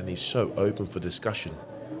knowledgeable and he's so open for discussion.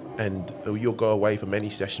 And you'll go away from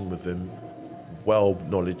any session with him,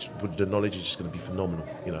 the knowledge is just going to be phenomenal,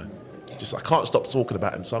 Just, I can't stop talking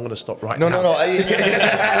about him, so I'm going to stop right now. No.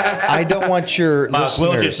 I don't want your listeners.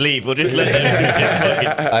 We'll just leave. We'll just leave.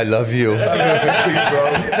 I love you.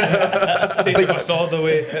 Take us all the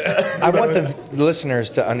way. I want the listeners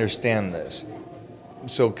to understand this.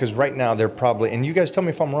 So, because right now they're probably, and you guys tell me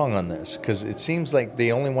if I'm wrong on this, because it seems like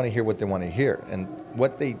they only want to hear what they want to hear. And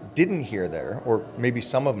what they didn't hear there, or maybe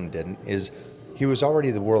some of them didn't, is he was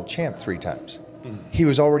already the world champ 3 times. He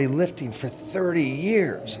was already lifting for 30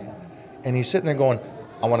 years. And he's sitting there going,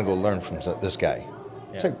 I want to go learn from this guy.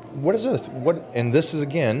 Yeah. It's like, what is this? And this is,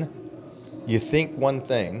 again, you think one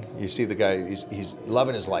thing, you see the guy, he's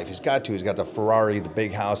loving his life. He's got the Ferrari, the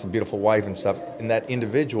big house, the beautiful wife and stuff. And that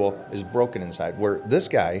individual is broken inside. Where this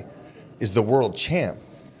guy is the world champ.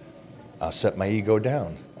 I'll set my ego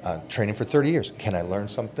down. Training for 30 years. Can I learn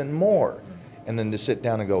something more? And then to sit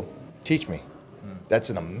down and go, teach me. That's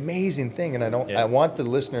an amazing thing. And I want the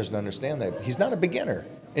listeners to understand that he's not a beginner.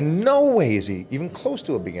 In no way is he even close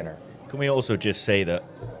to a beginner. Can we also just say that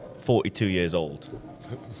 42 years old?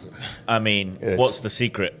 I mean, what's the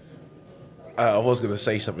secret? I was going to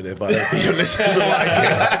say something there, but I don't think your listeners will like it.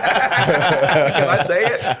 Can I say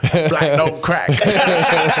it? Black don't crack.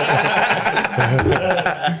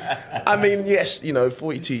 I mean, yes,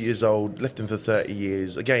 42 years old, left him for 30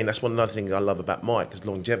 years. Again, that's one other thing I love about Mike, is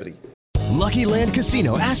longevity. Lucky Land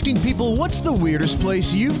Casino, asking people, what's the weirdest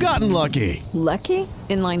place you've gotten lucky? Lucky?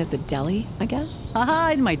 In line at the deli, I guess?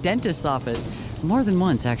 Aha, in my dentist's office. More than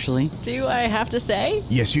once, actually. Do I have to say?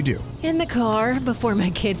 Yes, you do. In the car before my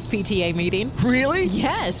kids' PTA meeting. Really?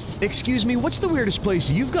 Yes. Excuse me, what's the weirdest place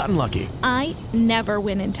you've gotten lucky? I never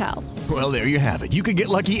win and tell. Well, there you have it. You can get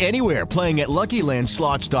lucky anywhere, playing at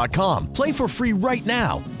LuckyLandSlots.com. Play for free right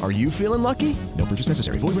now. Are you feeling lucky? No purchase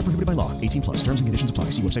necessary. Void where prohibited by law. 18+. Terms and conditions apply.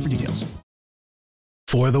 See website for details.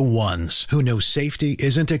 For the ones who know safety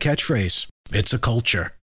isn't a catchphrase, it's a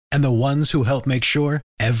culture. And the ones who help make sure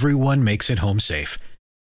everyone makes it home safe.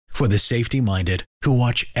 For the safety-minded who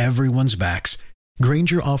watch everyone's backs,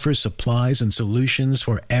 Grainger offers supplies and solutions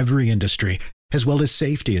for every industry, as well as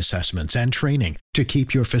safety assessments and training to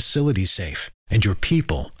keep your facilities safe and your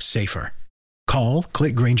people safer. Call,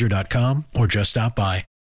 click Grainger.com, or just stop by.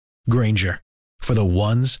 Grainger, for the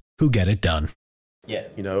ones who get it done. Yeah.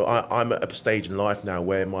 I'm at a stage in life now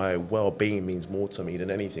where my well-being means more to me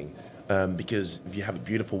than anything. Because if you have a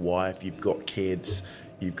beautiful wife, you've got kids,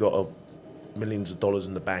 you've got millions of dollars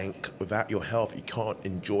in the bank. Without your health, you can't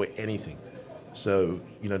enjoy anything. So,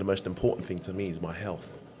 the most important thing to me is my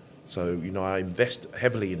health. So, I invest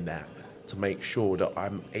heavily in that to make sure that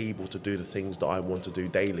I'm able to do the things that I want to do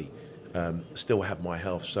daily, still have my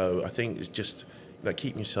health. So I think it's just,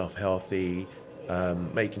 keeping yourself healthy,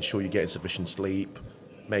 making sure you're getting sufficient sleep,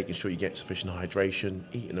 making sure you get sufficient hydration,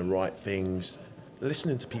 eating the right things,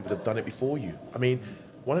 listening to people that have done it before you. I mean,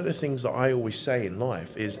 one of the things that I always say in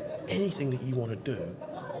life is anything that you want to do,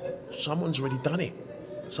 someone's already done it.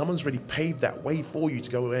 Someone's already paved that way for you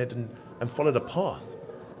to go ahead and follow the path.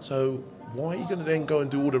 So why are you going to then go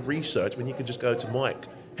and do all the research when you can just go to Mike?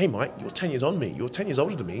 Hey, Mike, you're 10 years on me. You're 10 years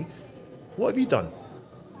older than me. What have you done?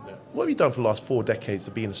 What have you done for the last 4 decades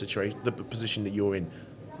to be in the position that you're in?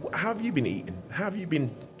 How have you been eating? How have you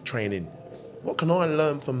been training? What can I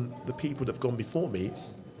learn from the people that have gone before me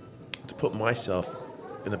to put myself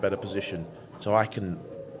in a better position so I can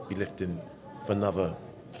be lifting for another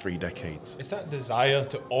 3 decades? It's that desire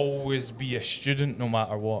to always be a student no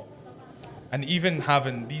matter what. And even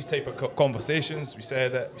having these type of conversations, we say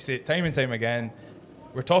it time and time again,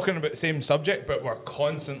 we're talking about the same subject, but we're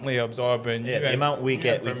constantly absorbing the amount we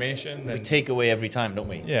get information. We take away every time, don't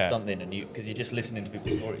we? Yeah. Something, and because you're just listening to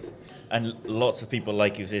people's stories, and lots of people,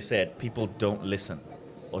 like you said, people don't listen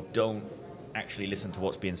or don't actually listen to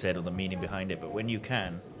what's being said or the meaning behind it. But when you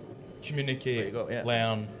can communicate,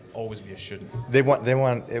 learn, always be a student. They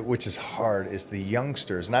want it, which is hard, is the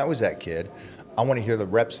youngsters. And I was that kid. I want to hear the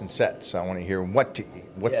reps and sets. I want to hear what to eat.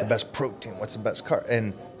 What's the best protein? What's the best carb?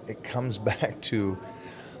 And it comes back to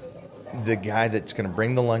the guy that's going to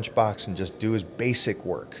bring the lunchbox and just do his basic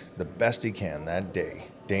work the best he can that day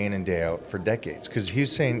in and day out for decades. Because he's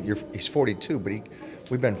saying he's 42, but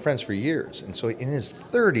we've been friends for years. And so in his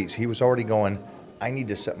 30s, he was already going, I need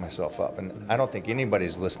to set myself up. And I don't think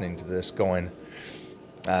anybody's listening to this going,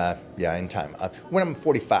 in time. When I'm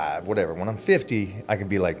 45, whatever, when I'm 50, I can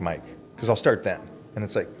be like Mike, because I'll start then. And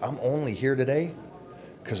it's like, I'm only here today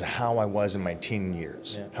because of how I was in my teen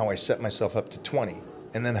years, how I set myself up to 20,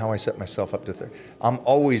 and then how I set myself up to 30. I'm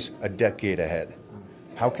always a decade ahead.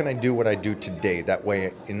 How can I do what I do today? That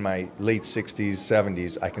way, in my late 60s,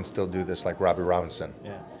 70s, I can still do this like Robbie Robinson.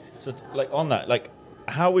 Yeah. So, like, on that, like,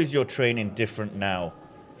 how is your training different now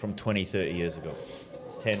from 20, 30 years ago?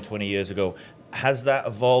 10, 20 years ago? Has that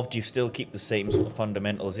evolved? Do you still keep the same sort of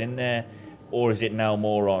fundamentals in there? Or is it now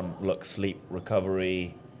more on, sleep,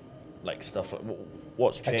 recovery, like stuff like...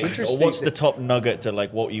 What's changed? Or what's the top nugget to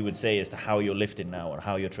like what you would say as to how you're lifting now or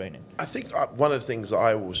how you're training? I think one of the things that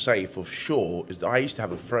I will say for sure is that I used to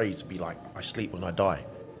have a phrase to be like, I sleep when I die.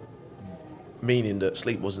 Meaning that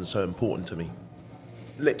sleep wasn't so important to me.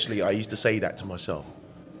 Literally, I used to say that to myself.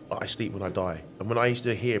 I sleep when I die. And when I used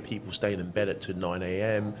to hear people staying in bed at 9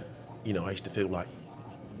 a.m., I used to feel like,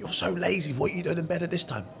 you're so lazy, what are you doing in bed at this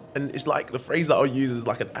time? And it's like the phrase that I'll use is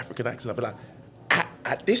like an African accent. I'll be like,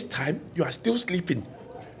 at this time, you are still sleeping.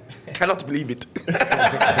 Cannot believe it.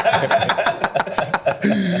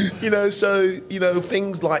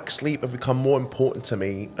 Things like sleep have become more important to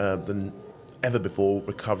me than ever before,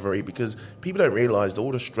 recovery, because people don't realize that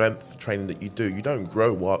all the strength training that you do, you don't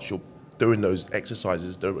grow whilst you're doing those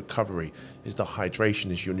exercises. The recovery is the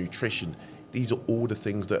hydration, is your nutrition. These are all the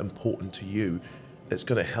things that are important to you. That's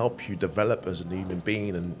going to help you develop as a human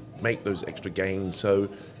being and make those extra gains. So,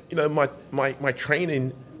 my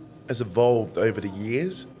training has evolved over the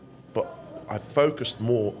years, but I've focused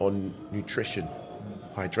more on nutrition,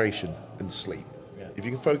 hydration, and sleep. Yeah. If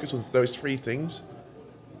you can focus on those three things,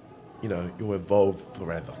 you'll evolve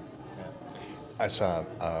forever. Yeah. I saw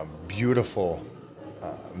a beautiful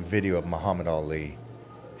video of Muhammad Ali,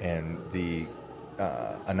 and the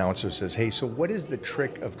announcer says, hey, so what is the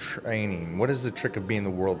trick of training? What is the trick of being the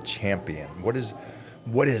world champion? What is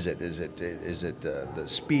it? Is it the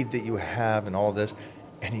speed that you have and all this?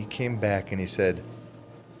 And he came back and he said,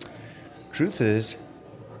 truth is,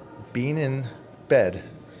 being in bed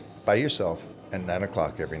by yourself at 9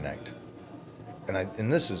 o'clock every night.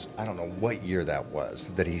 And this is, I don't know what year that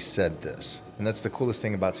was that he said this. And that's the coolest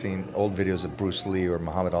thing about seeing old videos of Bruce Lee or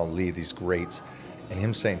Muhammad Ali, these greats, and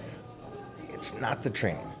him saying, it's not the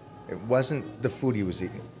training. It wasn't the food he was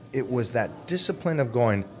eating. It was that discipline of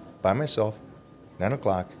going by myself, 9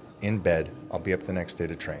 o'clock, in bed, I'll be up the next day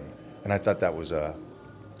to train. And I thought that was a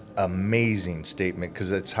amazing statement, because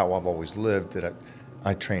that's how I've always lived, that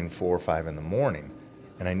I train 4 or 5 in the morning.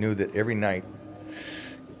 And I knew that every night,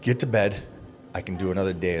 get to bed, I can do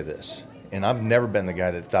another day of this. And I've never been the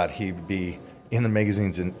guy that thought he'd be in the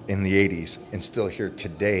magazines in the 80s and still here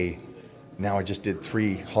today. Now I just did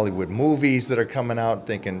 3 Hollywood movies that are coming out,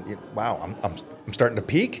 thinking, wow, I'm starting to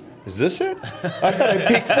peak? Is this it? I thought I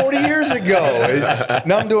peaked 40 years ago.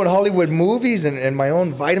 Now I'm doing Hollywood movies and my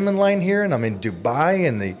own vitamin line here, and I'm in Dubai,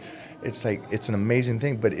 and it's an amazing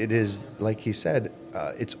thing. But it is, like he said,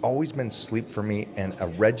 it's always been sleep for me, and a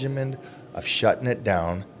regimen of shutting it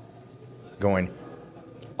down, going,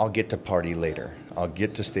 I'll get to party later. I'll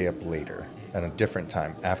get to stay up later at a different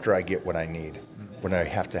time after I get what I need, what I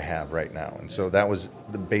have to have right now. And so that was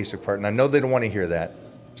the basic part. And I know they don't want to hear that.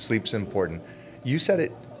 Sleep's important. You said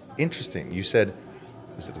it interesting. You said,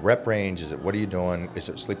 is it the rep range? Is it what are you doing? Is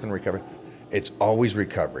it sleep and recovery? It's always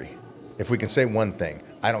recovery. If we can say one thing,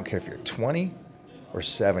 I don't care if you're 20 or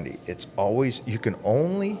 70, it's always, you can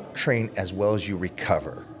only train as well as you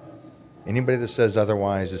recover. Anybody that says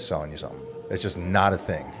otherwise is selling you something. It's just not a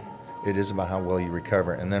thing. It is about how well you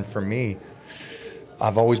recover. And then for me,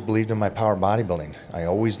 I've always believed in my power bodybuilding. I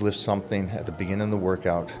always lift something at the beginning of the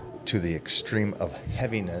workout to the extreme of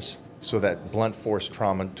heaviness, so that blunt force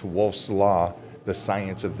trauma, to Wolf's Law, the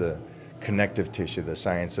science of the connective tissue, the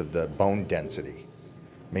science of the bone density,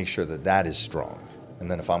 make sure that that is strong. And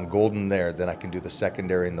then if I'm golden there, then I can do the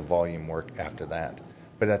secondary and the volume work after that.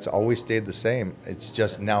 but that's always stayed the same. It's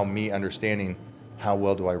just now me understanding how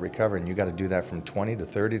well do I recover, and you got to do that from 20 to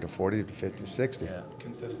 30 to 40 to 50 to 60. Yeah.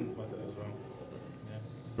 Consistent with it as well. Yeah.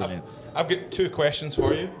 Brilliant. I've got 2 questions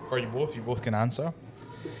for you both. You both can answer.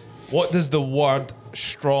 What does the word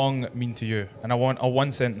strong mean to you? And I want a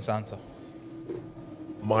 1-sentence answer.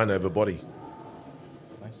 Mind over body.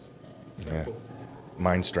 Nice. Simple.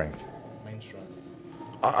 Mind strength. Mind strength.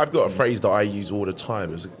 I've got a phrase that I use all the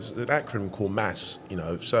time. It's an acronym called MASS,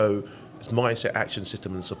 So it's mindset, action,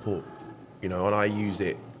 system, and support. And I use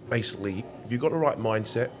it basically, if you've got the right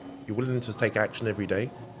mindset, you're willing to take action every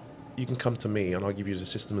day, you can come to me and I'll give you the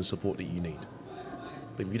system and support that you need.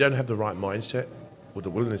 But if you don't have the right mindset or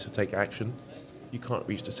the willingness to take action, you can't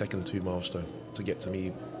reach the second 2 milestone to get to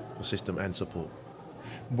me for system and support.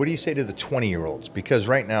 What do you say to the 20-year-olds? Because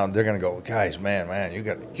right now they're going to go, guys, man,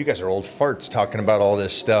 you guys are old farts talking about all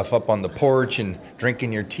this stuff up on the porch and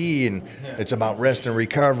drinking your tea, and it's about rest and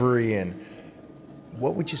recovery. And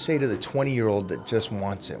what would you say to the 20-year-old that just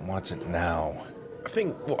wants it now? I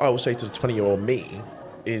think what I would say to the 20-year-old me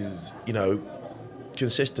is,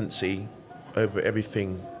 consistency over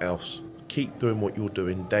everything else. Keep doing what you're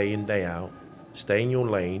doing day in, day out. Stay in your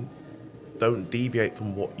lane. Don't deviate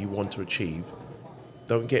from what you want to achieve.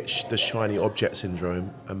 Don't get the shiny object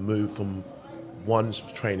syndrome and move from one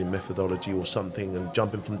training methodology or something and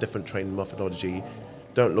jumping from different training methodology.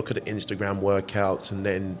 Don't look at the Instagram workouts and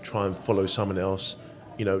then try and follow someone else.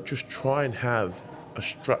 Just try and have a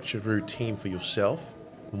structured routine for yourself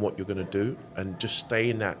and what you're going to do, and just stay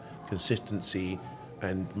in that consistency.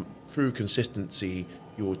 And through consistency,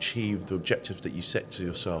 you'll achieve the objectives that you set to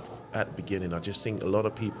yourself at the beginning. I just think a lot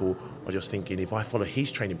of people are just thinking, if I follow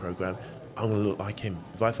his training program, I'm going to look like him.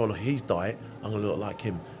 If I follow his diet, I'm going to look like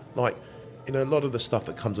him. A lot of the stuff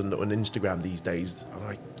that comes on Instagram these days, and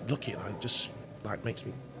I look at it and it just makes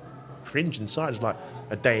me cringe inside. It's like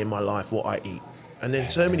a day in my life, what I eat. And then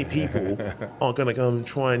so many people are going to go and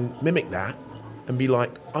try and mimic that and be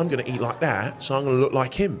like, I'm going to eat like that, so I'm going to look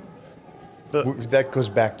like him. But that goes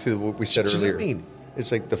back to what we said earlier. What I mean?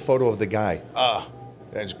 It's like the photo of the guy.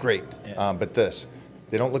 That's great. Yeah. But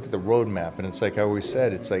they don't look at the roadmap. And it's like I always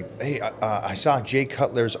said, it's like, hey, I saw Jay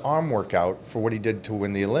Cutler's arm workout for what he did to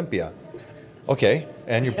win the Olympia. Okay,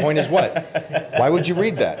 and your point is what? Why would you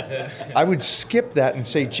read that? I would skip that and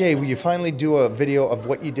say, Jay, will you finally do a video of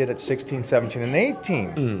what you did at 16, 17, and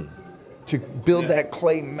 18 to build that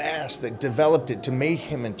clay mass that developed it to make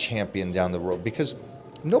him a champion down the road? Because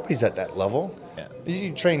nobody's at that level. Yeah.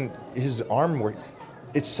 You train his arm work.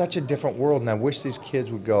 It's such a different world, and I wish these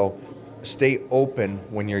kids would stay open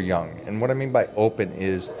when you're young. And what I mean by open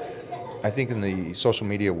is, I think in the social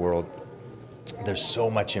media world, there's so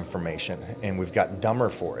much information, and we've got dumber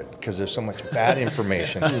for it because there's so much bad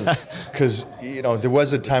information. Because, there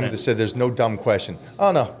was a time that said there's no dumb question.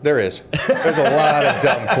 Oh, no, there is. There's a lot of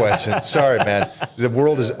dumb questions. Sorry, man. The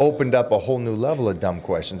world has opened up a whole new level of dumb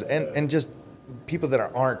questions. And just people that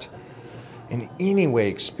aren't in any way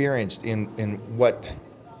experienced in what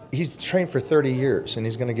he's trained for 30 years, and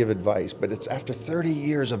he's going to give advice. But it's after 30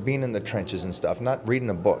 years of being in the trenches and stuff, not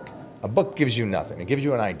reading a book. A book gives you nothing. It gives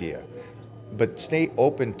you an idea. But stay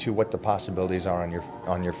open to what the possibilities are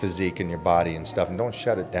on your physique and your body and stuff, and don't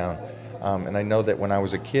shut it down. And I know that when I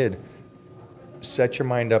was a kid, set your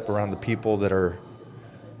mind up around the people that are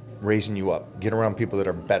raising you up. Get around people that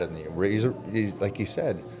are better than you. Like he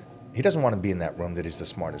said, he doesn't want to be in that room that he's the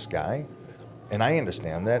smartest guy. And I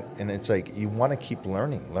understand that. And it's like you want to keep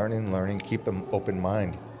learning, keep an open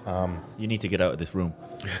mind. You need to get out of this room.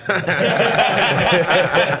 I'm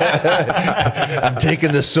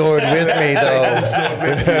taking the sword with me, though.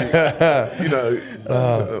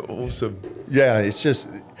 Awesome. Yeah, it's just,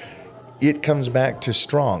 it comes back to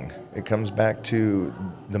strong. It comes back to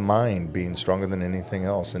the mind being stronger than anything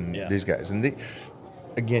else. And these guys. And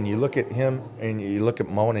again, you look at him and you look at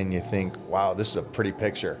Mona and you think, wow, this is a pretty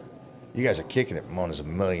picture. You guys are kicking it. Mona's a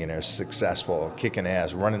millionaire, successful, kicking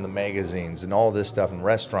ass, running the magazines and all this stuff in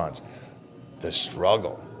restaurants. The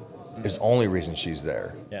struggle is the only reason she's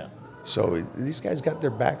there. Yeah. So these guys got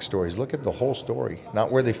their backstories. Look at the whole story,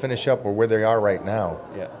 not where they finish up or where they are right now.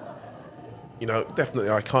 Yeah. Definitely,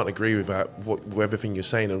 I can't agree with that, with everything you're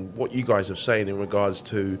saying and what you guys have saying in regards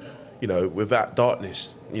to, without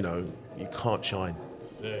darkness, you can't shine.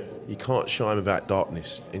 Yeah. You can't shine without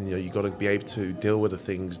darkness, and you got to be able to deal with the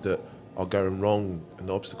things that are going wrong and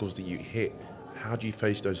the obstacles that you hit. How do you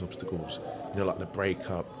face those obstacles? Like the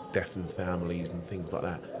breakup, death in families and things like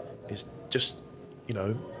that. It's just,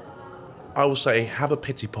 I will say have a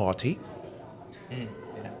pity party,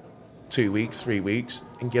 2 weeks, 3 weeks,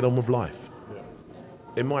 and get on with life. Yeah.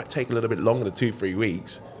 It might take a little bit longer than 2-3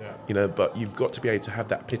 weeks, but you've got to be able to have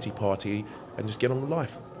that pity party and just get on with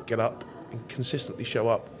life. Get up and consistently show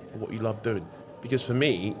up for what you love doing. Because for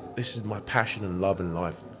me, this is my passion and love in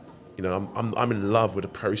life. I'm in love with the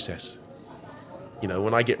process.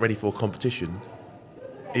 When I get ready for a competition,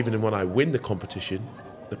 even when I win the competition,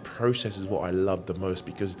 the process is what I love the most,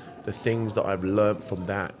 because the things that I've learned from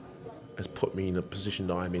that has put me in a position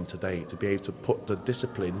that I'm in today, to be able to put the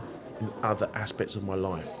discipline in other aspects of my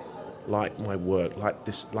life, like my work, like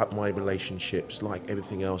my relationships, like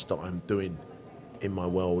everything else that I'm doing in my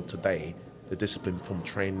world today. The discipline from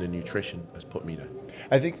training and nutrition has put me there.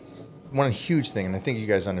 I think one huge thing, and I think you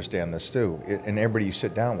guys understand this too, and everybody you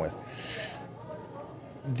sit down with,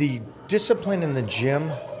 the discipline in the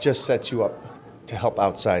gym just sets you up to help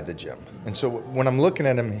outside the gym. And so when I'm looking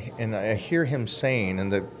at him and I hear him saying,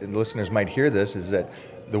 and the listeners might hear this, is that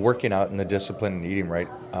the working out and the discipline and eating right,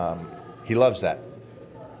 he loves that.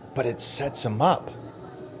 But it sets him up.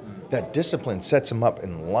 That discipline sets him up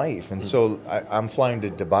in life. And so I'm flying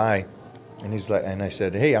to Dubai, and he's like, and I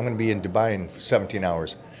said, hey, I'm going to be in Dubai in 17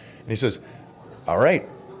 hours. And he says, all right.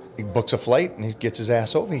 He books a flight and he gets his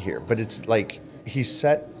ass over here. But it's like he's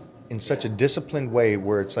set in such a disciplined way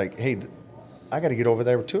where it's like, hey, I got to get over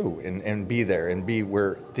there too and be there and be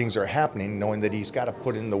where things are happening, knowing that he's got to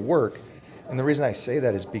put in the work. And the reason I say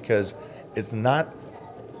that is because it's not,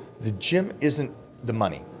 the gym isn't the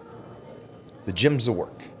money. The gym's the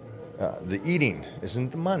work. The eating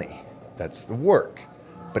isn't the money. That's the work.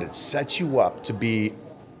 But it sets you up to be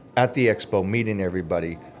at the expo, meeting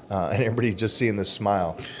everybody, and everybody just seeing the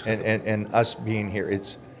smile, and us being here.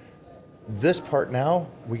 It's this part now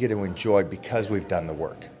we get to enjoy because we've done the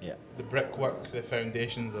work. Yeah. The brickwork, the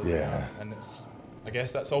foundations are there, and I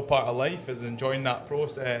guess that's all part of life, is enjoying that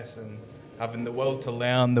process and having the will to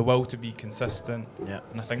learn, the will to be consistent. Yeah.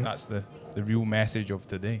 And I think that's the real message of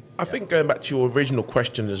today. I think going back to your original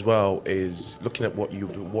question as well is looking at what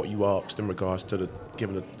you asked in regards to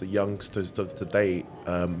giving the youngsters of today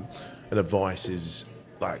an advice is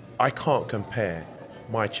like, I can't compare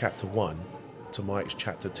my chapter 1 to Mike's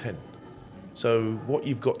chapter 10. So what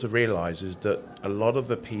you've got to realise is that a lot of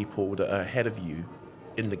the people that are ahead of you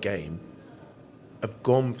in the game have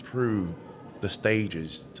gone through the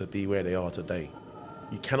stages to be where they are today.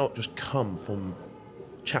 You cannot just come from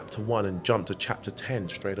chapter 1 and jump to chapter 10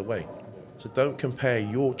 straight away. So don't compare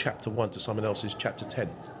your chapter 1 to someone else's chapter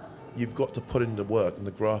 10. You've got to put in the work and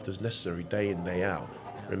the graft as necessary day in, day out.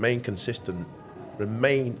 Remain consistent,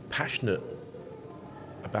 remain passionate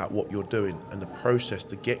about what you're doing and the process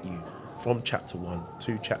to get you from chapter 1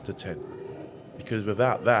 to chapter 10. Because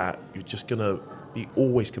without that, you're just going to be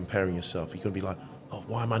always comparing yourself. You're going to be like, oh,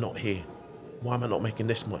 why am I not here? Why am I not making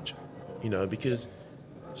this much? Because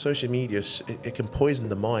social media, it can poison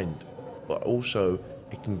the mind, but also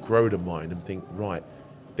it can grow the mind and think, right,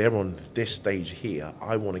 they're on this stage here,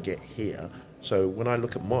 I want to get here. So when I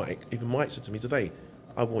look at Mike, even Mike said to me today,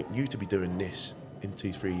 I want you to be doing this in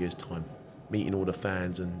 2-3 years' time, meeting all the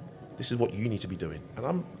fans, and this is what you need to be doing. And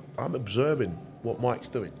I'm observing what Mike's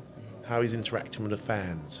doing, how he's interacting with the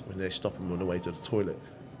fans when they stop him on the way to the toilet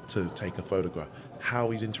to take a photograph, how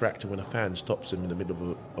he's interacting when a fan stops him in the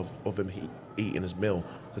middle of him eating his meal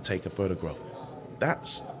to take a photograph.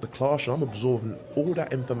 That's the classroom. I'm absorbing all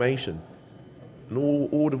that information and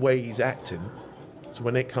all the way he's acting. So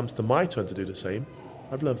when it comes to my turn to do the same,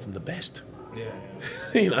 I've learned from the best.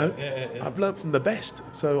 Yeah. I've learned from the best.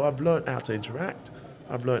 So I've learned how to interact.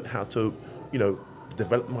 I've learned how to,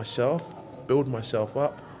 develop myself, build myself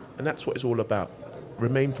up, and that's what it's all about.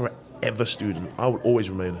 Remain forever student. I will always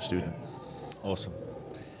remain a student. Awesome.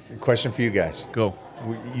 Question for you guys. Go.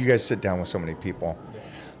 You guys sit down with so many people.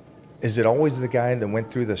 Is it always the guy that went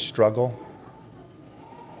through the struggle?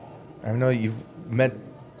 I know you've met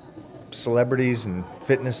celebrities and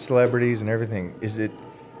fitness celebrities and everything.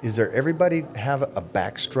 Is there everybody have a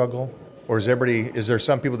back struggle? Or is there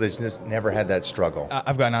some people that just never had that struggle?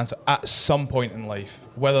 I've got an answer. At some point in life,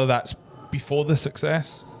 whether that's before the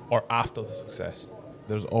success or after the success,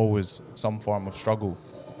 there's always some form of struggle.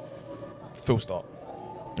 Full stop.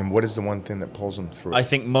 And what is the one thing that pulls them through? I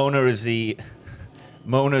think Mona's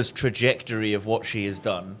trajectory of what she has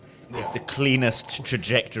done is the cleanest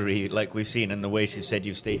trajectory like we've seen, in the way she said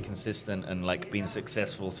you've stayed consistent and like been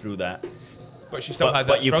successful through that. But she still had that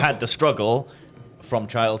But you've struggle. had the struggle from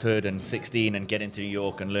childhood and 16 and getting to New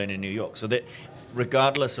York and learning New York. So that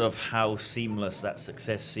regardless of how seamless that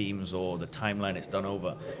success seems or the timeline it's done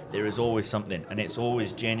over, there is always something, and it's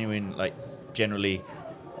always genuine. Like generally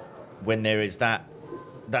when there is that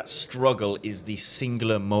struggle is the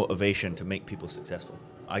singular motivation to make people successful.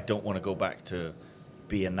 I don't want to go back to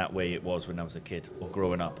being that way it was when I was a kid, or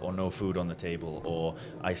growing up, or no food on the table, or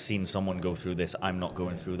I seen someone go through this, I'm not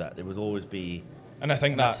going through that. There would always be, and I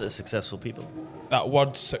think that's successful people. That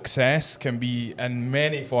word success can be in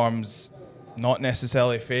many forms, not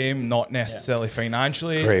necessarily fame, not necessarily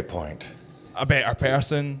financially. Great point. A better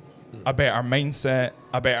person, a better mindset,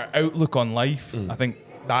 a better outlook on life. I think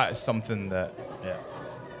that is something that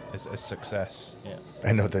is success. Yeah.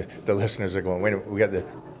 I know the listeners are going, wait a minute, we got the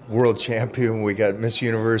world champion, we got Miss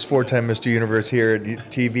Universe, 4-time Mr. Universe here at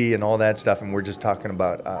TV and all that stuff, and we're just talking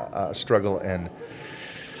about struggle and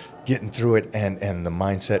getting through it and the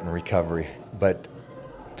mindset and recovery. But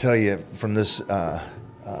tell you, from this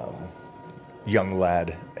young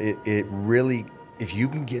lad, it really, if you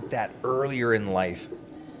can get that earlier in life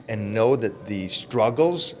and know that the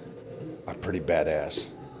struggles are pretty badass,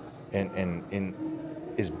 and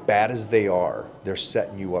as bad as they are, they're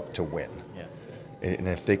setting you up to win. And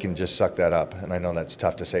if they can just suck that up, and I know that's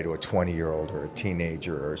tough to say to a 20-year-old or a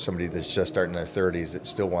teenager or somebody that's just starting their 30s that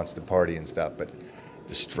still wants to party and stuff, but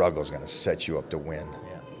the struggle is going to set you up to win.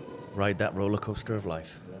 Yeah. Ride that roller coaster of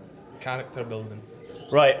life. Character building.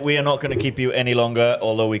 Right, we are not going to keep you any longer,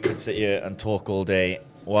 although we could sit here and talk all day.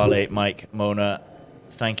 Wale, Mike, Mona,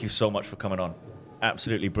 thank you so much for coming on.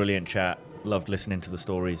 Absolutely brilliant chat. Loved listening to the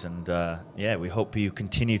stories, and we hope you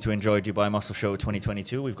continue to enjoy Dubai Muscle Show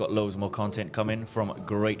 2022. We've got loads more content coming from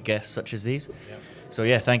great guests such as these. So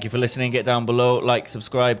thank you for listening. Get down below, like,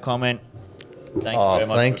 subscribe, comment.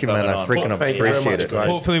 Thank you, man. I freaking appreciate it.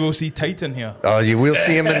 Hopefully we'll see Titan here. Oh, you will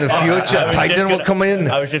see him in the future. Titan will come in.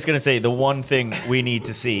 I was just going to say, the one thing we need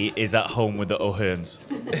to see is At Home with the O'Hearns.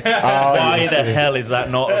 Oh, Why the hell is that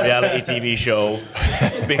not a reality TV show?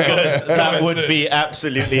 Because that would be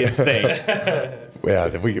absolutely insane.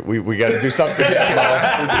 Yeah, we got to do something.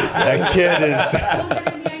 That kid is...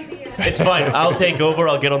 It's fine. I'll take over.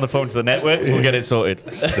 I'll get on the phone to the networks. We'll get it sorted.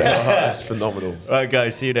 That's phenomenal. All right,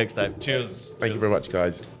 guys. See you next time. Cheers. Thank you very much,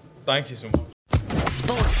 guys. Thank you so much.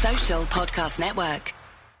 Sports Social Podcast Network.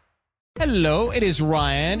 Hello, it is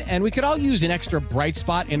Ryan, and we could all use an extra bright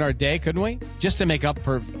spot in our day, couldn't we? Just to make up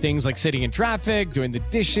for things like sitting in traffic, doing the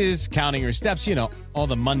dishes, counting your steps, all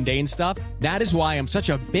the mundane stuff. That is why I'm such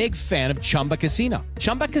a big fan of Chumba Casino.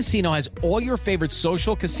 Chumba Casino has all your favorite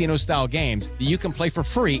social casino-style games that you can play for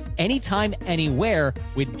free anytime, anywhere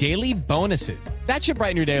with daily bonuses. That should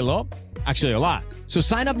brighten your day a little. Actually, a lot. So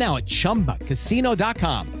sign up now at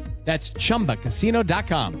ChumbaCasino.com. That's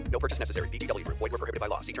ChumbaCasino.com. No purchase necessary. VGW Group. Void where prohibited by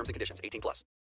law. See terms and conditions. 18+.